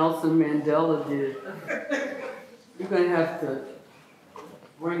like Nelson Mandela did. You're going to have to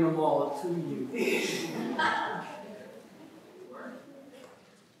bring them all to you.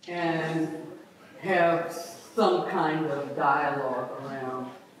 And have some kind of dialogue around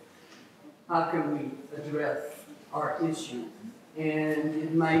how can we address our issues. And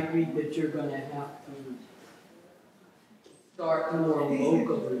it might be that you're going to have to start more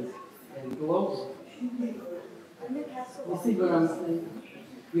locally and globally. You see what I'm saying?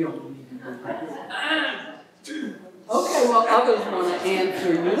 You don't need to do that. Okay, well, others want to answer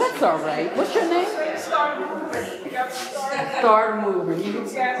you. That's all right. What's your name? Start a movement. You got to start a Start a movement. You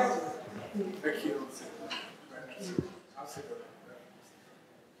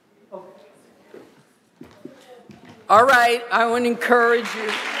All right, I want to encourage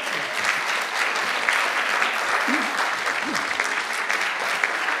you.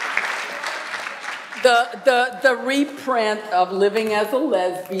 The reprint of Living as a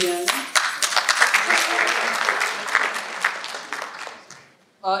Lesbian.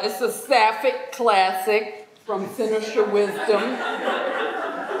 It's a sapphic classic from Sinister Wisdom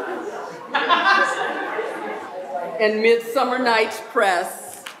and Midsummer Night's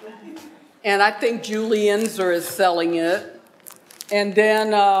Press. And I think Julie Enzer is selling it. And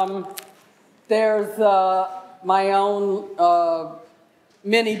then there's my own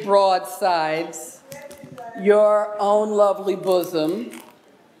many broadsides, Your Own Lovely Bosom.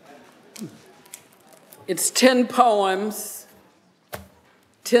 It's 10 poems,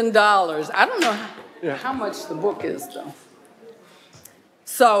 $10. I don't know how much the book is, though.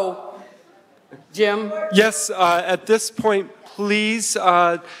 So, Jim? Yes, at this point, please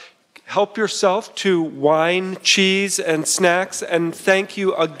help yourself to wine, cheese, and snacks. And thank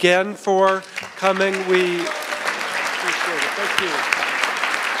you again for coming. We appreciate it. Thank you.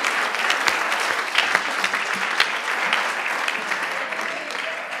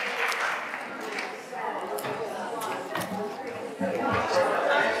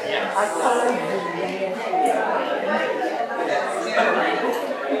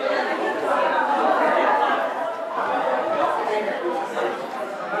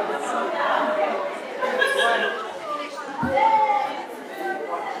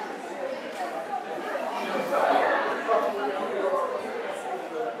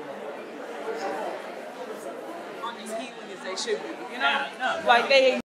 Should be, you know, like they